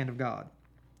was from the hand of God.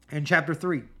 In chapter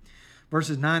 3,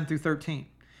 verses 9 through 13,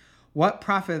 what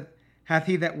profit hath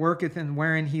he that worketh and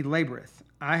wherein he laboreth?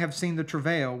 I have seen the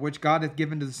travail which God hath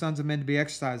given to the sons of men to be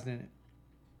exercised in it.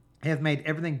 He hath made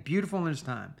everything beautiful in his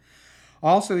time.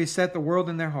 Also he set the world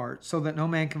in their heart, so that no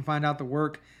man can find out the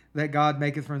work that God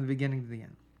maketh from the beginning to the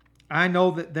end. I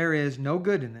know that there is no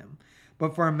good in them,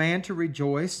 but for a man to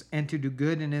rejoice and to do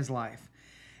good in his life.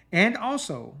 And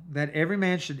also that every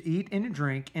man should eat and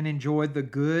drink and enjoy the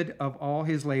good of all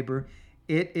his labor.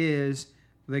 It is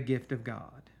the gift of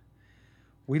God.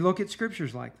 We look at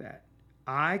scriptures like that.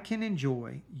 I can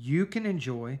enjoy, you can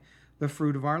enjoy the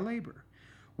fruit of our labor.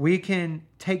 We can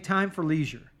take time for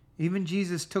leisure. Even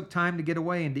Jesus took time to get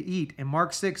away and to eat. In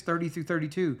Mark 6:30 through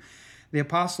 32, the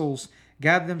apostles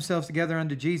gathered themselves together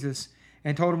unto Jesus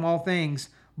and told him all things,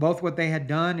 both what they had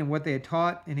done and what they had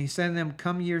taught. And he said to them,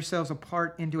 come ye yourselves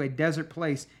apart into a desert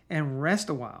place and rest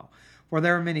a while. For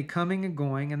there were many coming and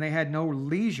going, and they had no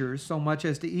leisure so much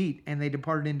as to eat. And they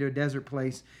departed into a desert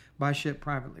place by ship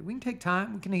privately. We can take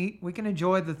time, we can eat, we can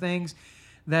enjoy the things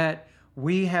that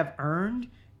we have earned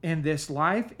in this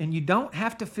life, and you don't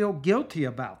have to feel guilty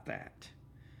about that.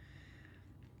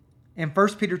 In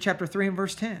 1 Peter chapter 3 and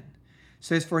verse 10,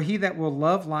 says, for he that will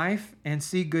love life and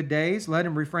see good days, let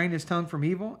him refrain his tongue from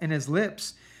evil and his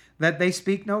lips that they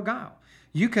speak no guile.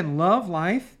 You can love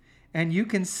life and you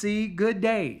can see good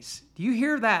days. Do you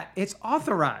hear that? It's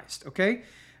authorized, okay?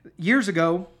 Years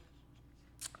ago,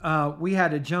 we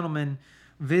had a gentleman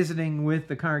visiting with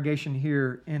the congregation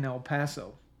here in El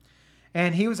Paso.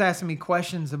 And he was asking me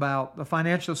questions about the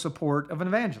financial support of an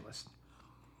evangelist.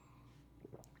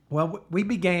 Well, we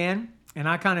began, and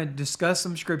I kind of discussed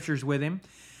some scriptures with him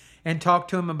and talked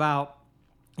to him about,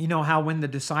 how when the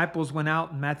disciples went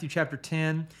out in Matthew chapter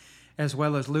 10, as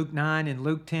well as Luke 9 and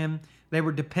Luke 10, they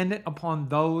were dependent upon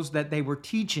those that they were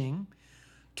teaching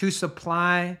to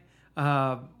supply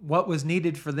what was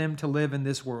needed for them to live in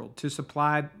this world, to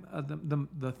supply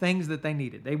the things that they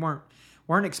needed. They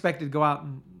weren't expected to go out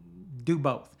and do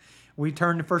both. We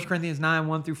turned to 1 Corinthians 9,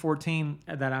 1 through 14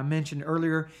 that I mentioned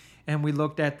earlier, and we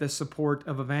looked at the support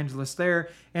of evangelists there.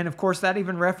 And of course, that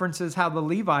even references how the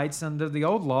Levites under the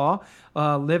old law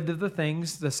lived of the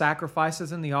things, the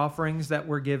sacrifices and the offerings that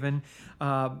were given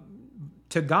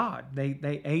to God.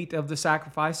 They ate of the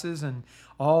sacrifices, and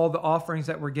all the offerings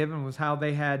that were given was how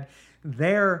they had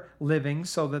their living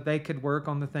so that they could work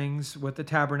on the things with the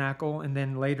tabernacle. And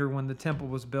then later when the temple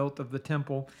was built, of the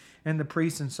temple and the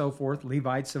priests and so forth,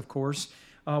 Levites, of course,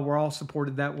 were all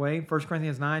supported that way. 1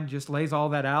 Corinthians 9 just lays all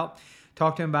that out.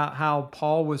 Talked to him about how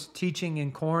Paul was teaching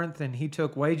in Corinth and he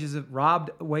took robbed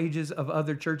wages of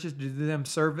other churches to do them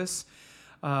service.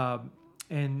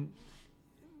 In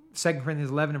 2 Corinthians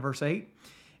 11 and verse 8.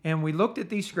 And we looked at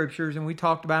these scriptures and we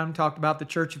talked about the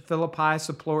church of Philippi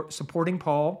supporting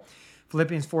Paul,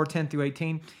 Philippians 4:10 through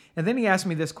 18. And then he asked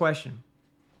me this question.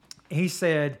 He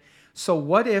said, so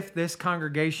what if this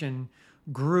congregation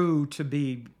grew to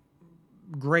be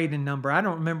great in number. I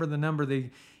don't remember the number that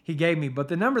he gave me, but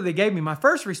the number they gave me, my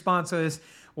first response was,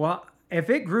 well, if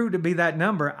it grew to be that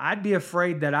number, I'd be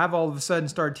afraid that I've all of a sudden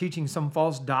started teaching some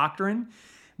false doctrine,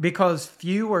 because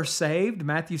few are saved,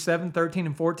 Matthew 7, 13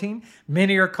 and 14.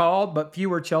 Many are called, but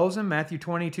few are chosen, Matthew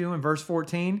 22 and verse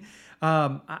 14.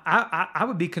 I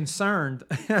would be concerned.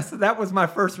 So that was my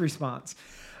first response.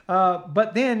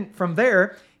 But then from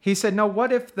there, he said, no,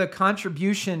 what if the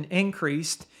contribution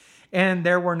increased and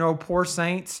there were no poor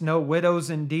saints, no widows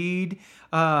indeed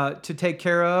to take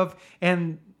care of?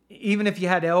 And even if you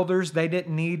had elders, they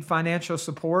didn't need financial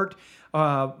support.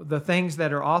 The things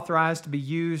that are authorized to be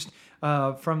used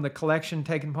from the collection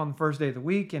taken upon the first day of the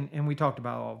week. And we talked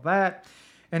about all of that.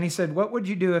 And he said, what would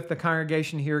you do if the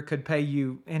congregation here could pay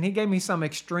you? And he gave me some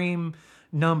extreme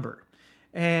number.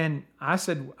 And I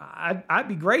said, I'd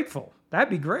be grateful. That'd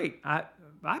be great.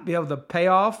 I'd be able to pay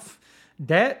off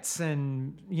debts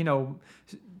and,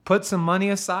 put some money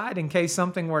aside in case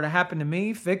something were to happen to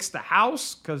me, fix the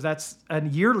house, because that's a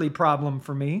yearly problem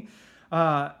for me.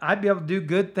 I'd be able to do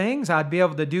good things. I'd be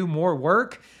able to do more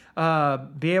work,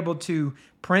 be able to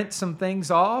print some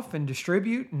things off and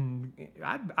distribute, and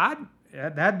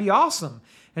that'd be awesome.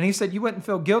 And he said, you wouldn't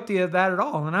feel guilty of that at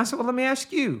all. And I said, well, let me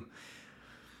ask you.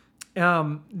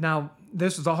 Now,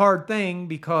 this was a hard thing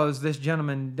because this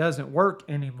gentleman doesn't work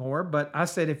anymore. But I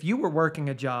said, if you were working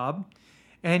a job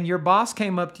and your boss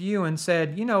came up to you and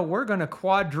said, we're going to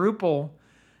quadruple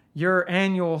your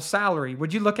annual salary,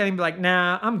 would you look at him and be like,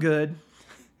 nah, I'm good?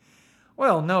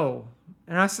 Well, no.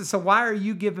 And I said, so why are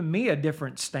you giving me a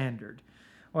different standard?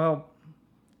 Well,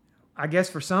 I guess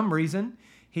for some reason,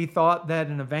 he thought that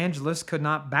an evangelist could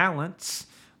not balance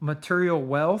material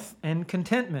wealth and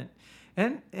contentment.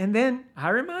 And then I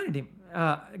reminded him,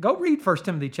 go read 1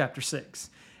 Timothy chapter 6.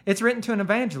 It's written to an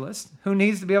evangelist who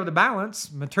needs to be able to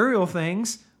balance material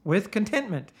things with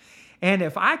contentment. And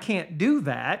if I can't do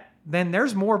that, then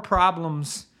there's more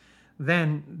problems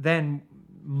than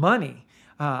money.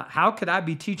 How could I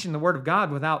be teaching the Word of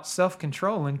God without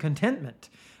self-control and contentment?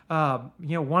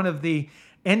 One of the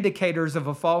indicators of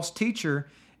a false teacher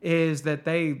is that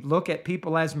they look at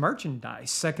people as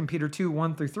merchandise, 2 Peter 2,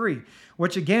 1 through 3,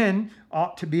 which again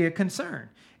ought to be a concern.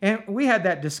 And we had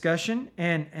that discussion,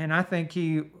 and I think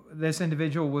this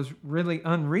individual was really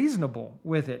unreasonable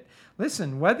with it.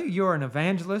 Listen, whether you're an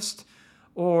evangelist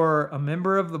or a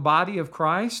member of the body of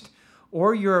Christ,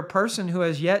 or you're a person who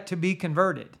has yet to be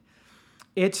converted,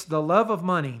 it's the love of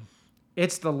money.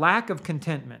 It's the lack of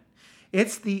contentment.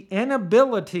 It's the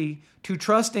inability to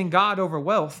trust in God over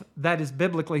wealth that is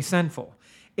biblically sinful.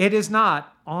 It is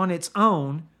not on its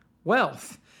own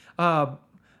wealth.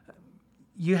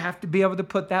 You have to be able to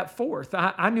put that forth.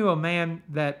 I knew a man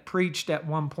that preached at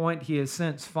one point. He has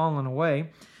since fallen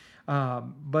away.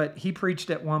 But he preached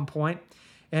at one point,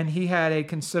 and he had a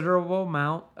considerable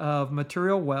amount of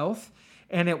material wealth,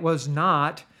 and it was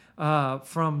not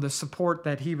from the support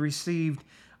that he received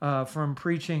from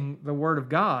preaching the Word of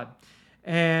God.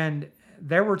 And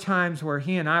there were times where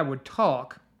he and I would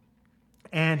talk,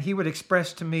 and he would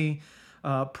express to me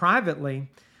privately,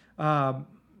 how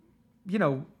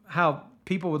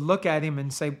people would look at him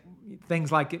and say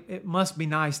things like, it must be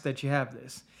nice that you have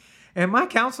this. And my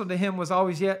counsel to him was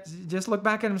always, just look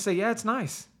back at him and say, yeah, it's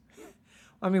nice.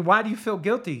 I mean, why do you feel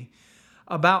guilty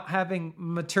about having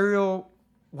material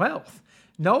wealth?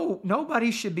 No,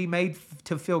 nobody should be made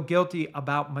to feel guilty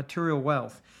about material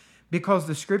wealth, because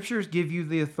the scriptures give you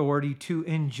the authority to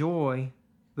enjoy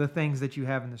the things that you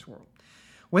have in this world.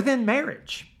 Within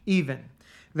marriage, even,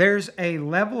 there's a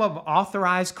level of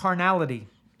authorized carnality.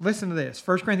 Listen to this,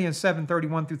 1 Corinthians 7,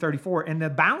 31 through 34, and the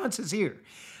balance is here.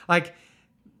 Like,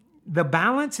 the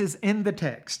balance is in the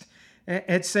text.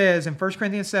 It says in 1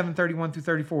 Corinthians 7, 31 through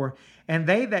 34, and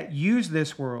they that use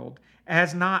this world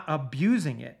as not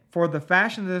abusing it, for the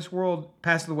fashion of this world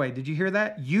passeth away. Did you hear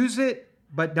that? Use it,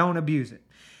 but don't abuse it.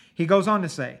 He goes on to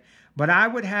say, but I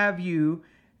would have you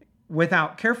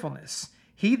without carefulness.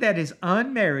 He that is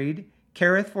unmarried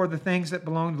careth for the things that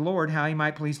belong to the Lord, how he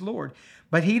might please the Lord.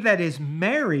 But he that is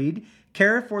married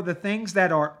careth for the things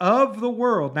that are of the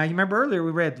world. Now, you remember earlier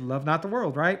we read, love not the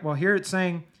world, right? Well, here it's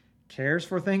saying, cares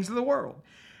for things of the world.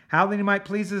 How that he might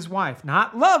please his wife.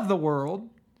 Not love the world,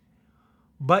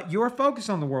 but you're focused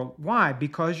on the world. Why?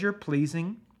 Because you're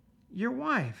pleasing your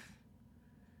wife.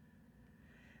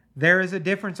 There is a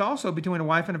difference also between a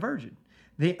wife and a virgin.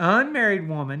 The unmarried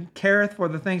woman careth for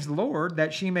the things of the Lord,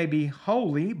 that she may be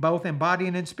holy, both in body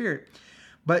and in spirit.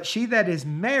 But she that is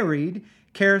married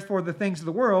careth for the things of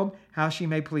the world, how she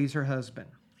may please her husband.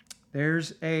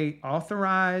 There's a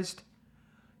authorized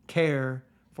care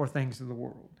for things of the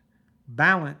world.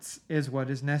 Balance is what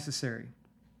is necessary.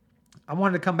 I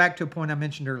wanted to come back to a point I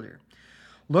mentioned earlier.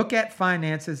 Look at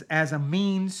finances as a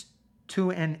means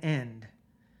to an end,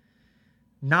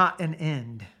 not an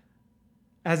end,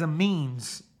 as a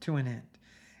means to an end.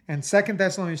 And 2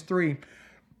 Thessalonians 3,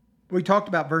 we talked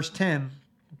about verse 10,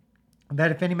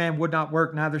 that if any man would not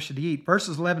work, neither should he eat.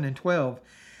 Verses 11 and 12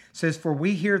 says, for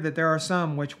we hear that there are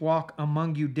some which walk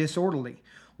among you disorderly,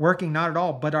 working not at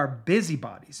all, but are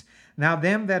busybodies. Now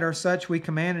them that are such we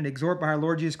command and exhort by our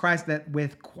Lord Jesus Christ, that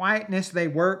with quietness they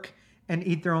work and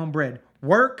eat their own bread.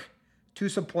 Work to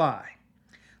supply.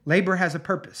 Labor has a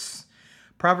purpose.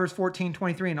 Proverbs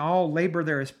 14:23, in all labor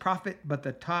there is profit, but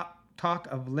the talk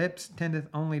of lips tendeth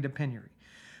only to penury.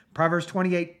 Proverbs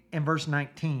 28 and verse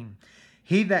 19,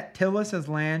 he that tilleth his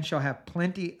land shall have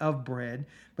plenty of bread,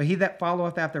 but he that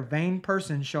followeth after vain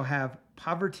persons shall have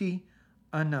poverty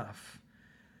enough.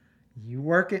 You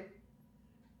work it,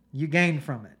 you gain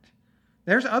from it.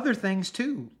 There's other things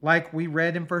too, like we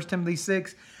read in 1 Timothy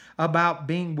 6 about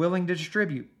being willing to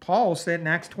distribute. Paul said in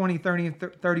Acts 20,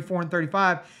 34 and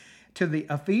 35 to the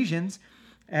Ephesians,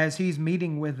 as he's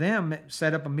meeting with them,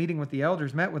 set up a meeting with the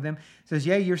elders, met with them, says,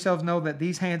 yea, yourselves know that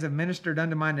these hands have ministered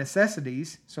unto my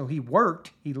necessities. So he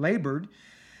worked, he labored.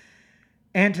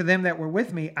 And to them that were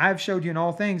with me, I've showed you in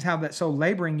all things how that so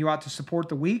laboring you ought to support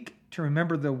the weak, to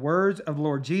remember the words of the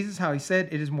Lord Jesus, how he said,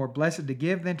 it is more blessed to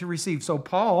give than to receive. So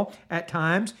Paul, at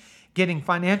times, getting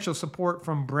financial support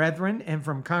from brethren and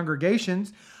from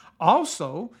congregations,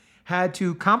 also had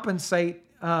to compensate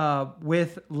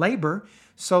with labor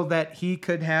so that he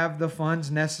could have the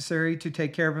funds necessary to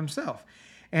take care of himself.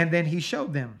 And then he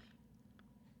showed them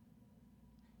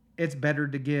it's better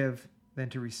to give than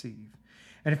to receive.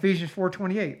 And Ephesians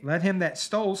 4:28, let him that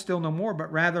stole steal no more,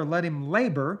 but rather let him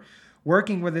labor,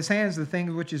 working with his hands the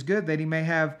things which is good, that he may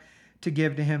have to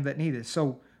give to him that needeth.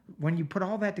 So when you put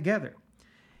all that together,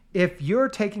 if you're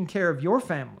taking care of your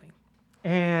family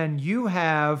and you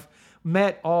have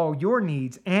met all your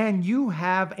needs and you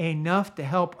have enough to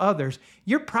help others,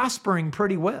 you're prospering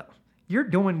pretty well. You're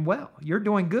doing well. You're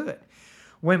doing good.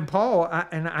 When Paul,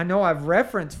 and I know I've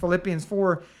referenced Philippians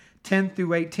 4:10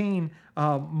 through 18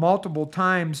 multiple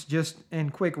times, just in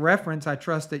quick reference, I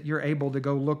trust that you're able to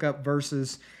go look up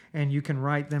verses and you can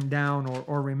write them down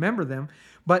or remember them.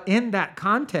 But in that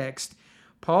context,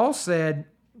 Paul said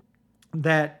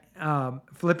that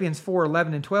Philippians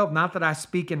 4:11 and 12, not that I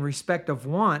speak in respect of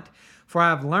want, for I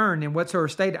have learned in whatsoever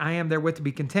state I am therewith to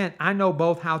be content. I know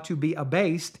both how to be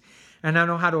abased and I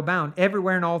know how to abound.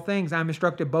 Everywhere in all things I am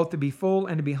instructed both to be full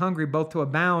and to be hungry, both to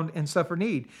abound and suffer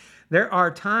need. There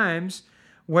are times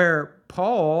where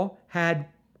Paul had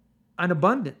an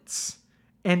abundance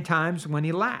and times when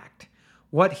he lacked.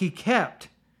 What he kept,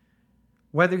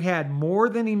 whether he had more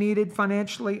than he needed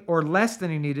financially or less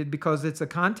than he needed, because it's a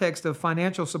context of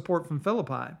financial support from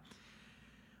Philippi,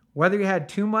 whether he had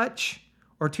too much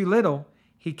or too little,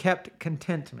 he kept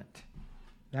contentment.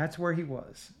 That's where he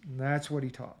was. That's what he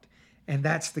taught. And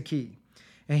that's the key.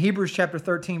 In Hebrews chapter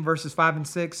 13, verses 5 and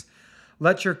 6,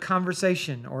 let your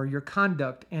conversation or your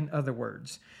conduct, in other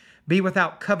words, be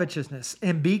without covetousness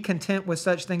and be content with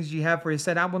such things as you have, for he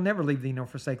said, I will never leave thee nor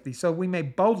forsake thee. So we may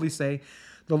boldly say,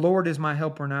 the Lord is my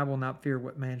helper and I will not fear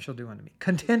what man shall do unto me.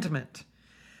 Contentment.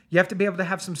 You have to be able to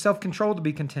have some self-control to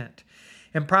be content.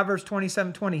 In Proverbs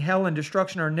 27:20, hell and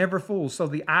destruction are never full, so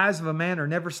the eyes of a man are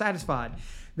never satisfied.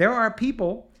 There are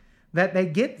people that they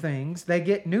get things, they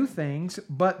get new things,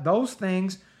 but those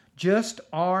things just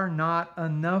are not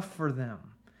enough for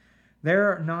them.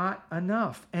 They're not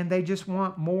enough, and they just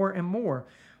want more and more.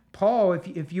 Paul,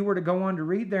 if you were to go on to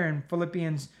read there in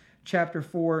Philippians chapter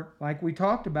 4, like we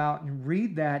talked about, and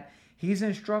read that, he's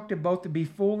instructed both to be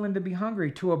full and to be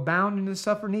hungry, to abound and to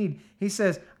suffer need. He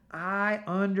says, I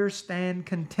understand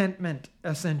contentment,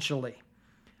 essentially.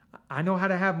 I know how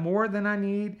to have more than I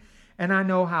need, and I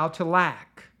know how to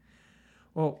lack.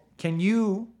 Well, can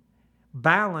you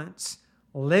balance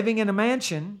living in a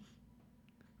mansion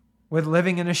with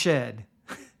living in a shed?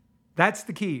 That's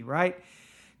the key, right?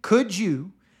 Could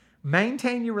you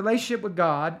maintain your relationship with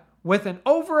God with an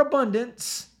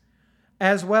overabundance,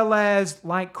 as well as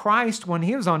like Christ when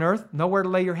he was on earth, nowhere to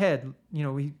lay your head? You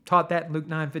know, we taught that in Luke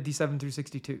 9:57 through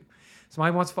 62.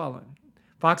 Somebody wants following.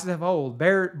 Foxes have holes,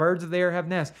 birds of the air have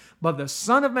nests, but the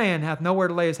Son of Man hath nowhere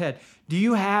to lay his head. Do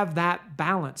you have that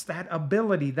balance, that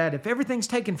ability, that if everything's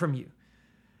taken from you,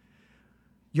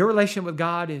 your relationship with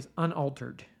God is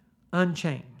unaltered,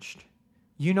 unchanged?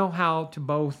 You know how to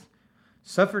both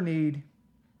suffer need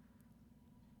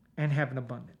and have an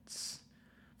abundance.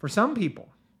 For some people,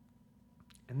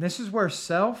 and this is where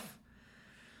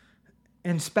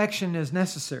self-inspection is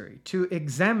necessary, to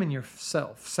examine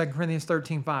yourself, 2 Corinthians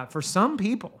 13:5. For some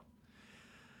people,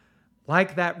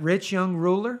 Like that rich young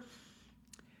ruler,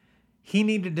 he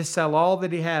needed to sell all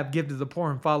that he had, give to the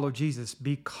poor, and follow Jesus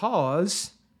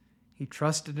because he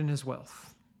trusted in his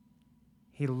wealth.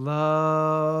 He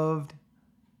loved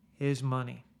his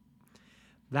money.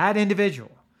 That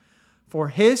individual, for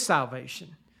his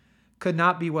salvation, could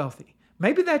not be wealthy.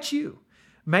 Maybe that's you.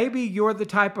 Maybe you're the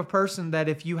type of person that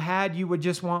if you had, you would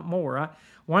just want more.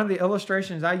 One of the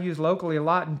illustrations I use locally a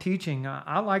lot in teaching,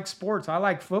 I like sports. I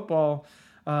like football.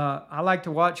 I like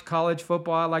to watch college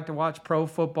football. I like to watch pro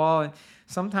football. And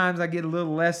sometimes I get a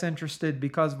little less interested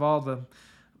because of all the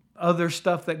other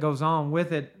stuff that goes on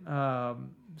with it.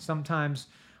 Sometimes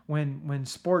when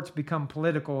sports become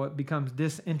political, it becomes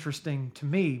disinteresting to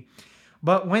me.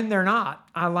 But when they're not,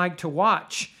 I like to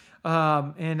watch.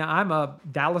 And I'm a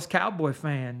Dallas Cowboy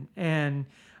fan. And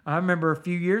I remember a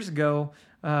few years ago,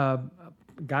 a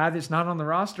guy that's not on the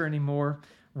roster anymore,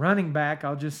 running back,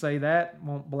 I'll just say that,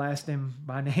 won't blast him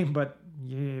by name, but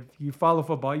if you follow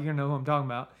football, you're going to know who I'm talking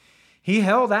about. He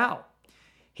held out.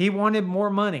 He wanted more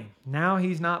money. Now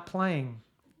he's not playing.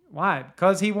 Why?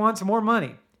 Because he wants more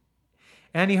money.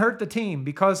 And he hurt the team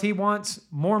because he wants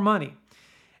more money.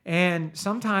 And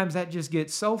sometimes that just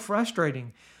gets so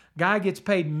frustrating. Guy gets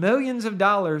paid millions of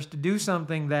dollars to do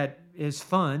something that is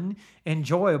fun,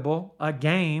 enjoyable, a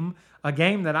game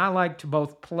that I like to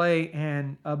both play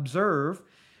and observe,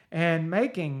 and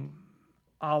making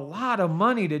a lot of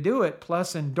money to do it,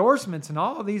 plus endorsements and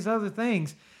all of these other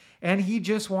things. And he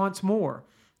just wants more.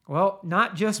 Well,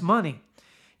 not just money.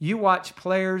 You watch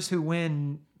players who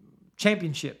win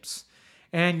championships,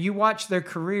 and you watch their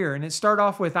career, and it start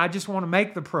off with, I just want to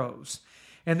make the pros.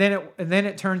 And then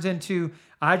it turns into,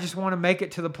 I just want to make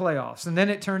it to the playoffs. And then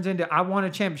it turns into, I want a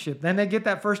championship. Then they get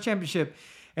that first championship.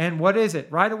 And what is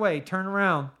it? Right away, turn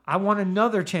around. I want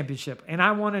another championship. And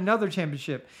I want another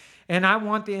championship. And I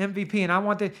want the MVP. And I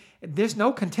want there's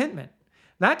no contentment.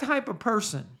 That type of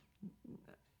person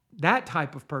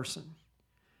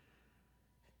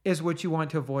is what you want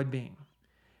to avoid being.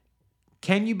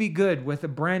 Can you be good with a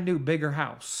brand new, bigger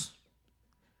house?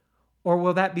 Or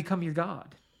will that become your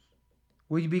God?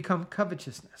 Will you become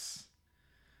covetousness?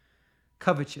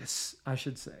 Covetous, I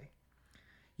should say.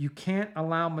 You can't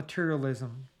allow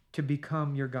materialism to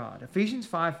become your God. Ephesians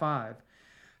 5:5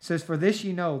 says, For this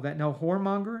ye know, that no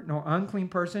whoremonger, nor unclean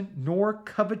person, nor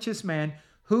covetous man,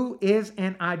 who is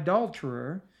an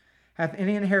adulterer, hath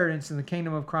any inheritance in the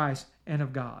kingdom of Christ and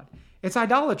of God. It's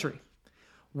idolatry.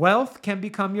 Wealth can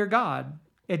become your God.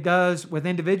 It does with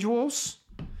individuals,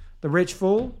 the rich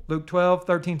fool, Luke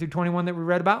 12:13-21 that we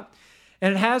read about.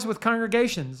 And it has with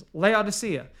congregations,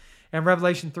 Laodicea, and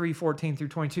Revelation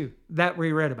 3:14-22 that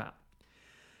we read about.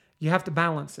 You have to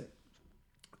balance it.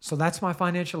 So that's my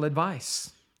financial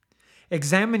advice.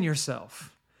 Examine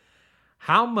yourself.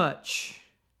 How much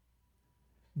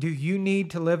do you need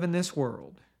to live in this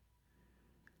world?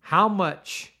 How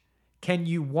much can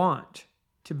you want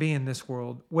to be in this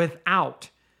world without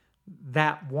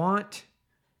that want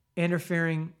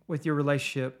interfering with your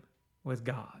relationship with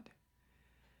God?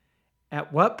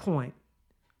 At what point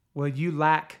will you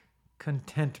lack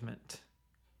contentment?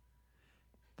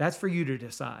 That's for you to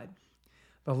decide.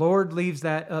 The Lord leaves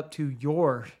that up to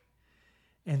your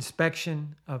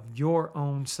inspection of your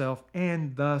own self,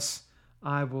 and thus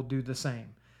I will do the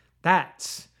same.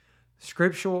 That's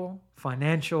scriptural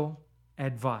financial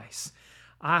advice.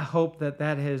 I hope that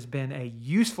has been a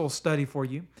useful study for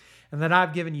you and that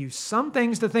I've given you some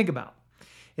things to think about.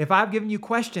 If I've given you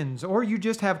questions or you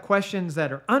just have questions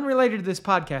that are unrelated to this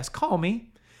podcast, call me.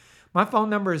 My phone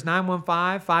number is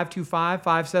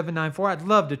 915-525-5794. I'd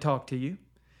love to talk to you.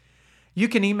 You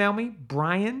can email me,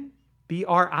 Brian,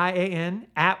 Brian,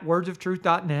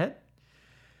 @wordsoftruth.net.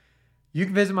 You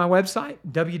can visit my website,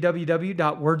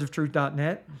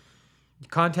 www.wordsoftruth.net. You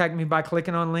contact me by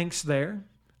clicking on links there.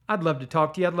 I'd love to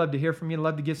talk to you. I'd love to hear from you. I'd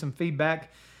love to get some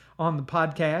feedback on the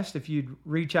podcast if you'd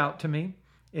reach out to me.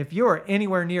 If you're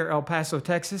anywhere near El Paso,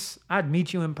 Texas, I'd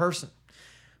meet you in person.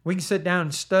 We can sit down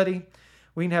and study.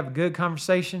 We can have a good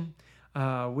conversation.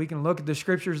 We can look at the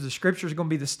scriptures. The scriptures are going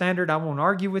to be the standard. I won't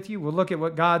argue with you. We'll look at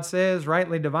what God says,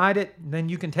 rightly divide it, and then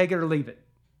you can take it or leave it.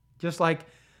 Just like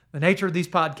the nature of these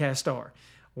podcasts are.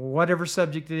 Whatever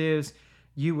subject it is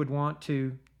you would want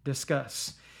to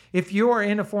discuss. If you're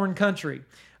in a foreign country,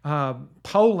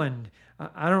 Poland,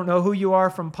 I don't know who you are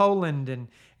from Poland,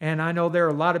 and I know there are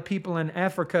a lot of people in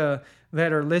Africa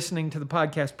that are listening to the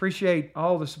podcast. Appreciate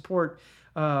all the support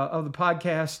of the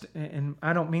podcast, and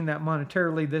I don't mean that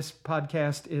monetarily. This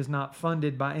podcast is not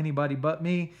funded by anybody but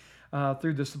me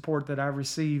through the support that I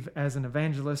receive as an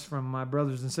evangelist from my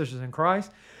brothers and sisters in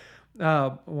Christ.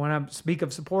 When I speak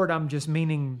of support, I'm just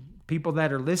meaning people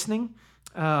that are listening.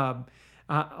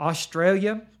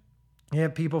 Australia. You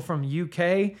have people from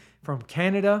UK, from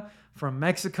Canada, from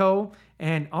Mexico,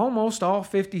 and almost all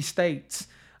 50 states.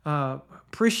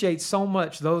 Appreciate so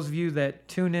much those of you that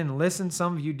tune in and listen.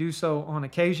 Some of you do so on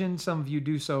occasion. Some of you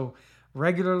do so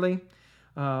regularly.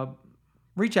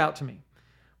 Reach out to me.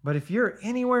 But if you're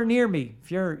anywhere near me,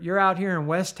 if you're out here in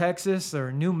West Texas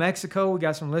or New Mexico, we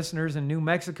got some listeners in New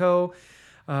Mexico.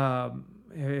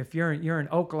 If you're in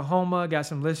Oklahoma, got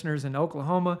some listeners in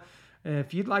Oklahoma.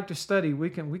 If you'd like to study, we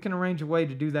can arrange a way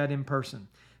to do that in person.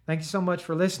 Thank you so much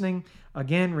for listening.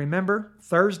 Again, remember,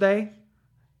 Thursday,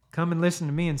 come and listen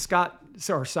to me and Scott,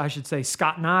 or I should say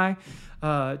Scott and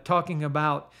I, talking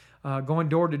about going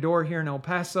door to door here in El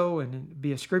Paso, and it'd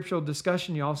be a scriptural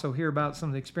discussion. You also hear about some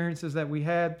of the experiences that we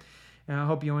had, and I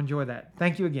hope you'll enjoy that.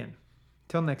 Thank you again.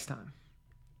 Till next time.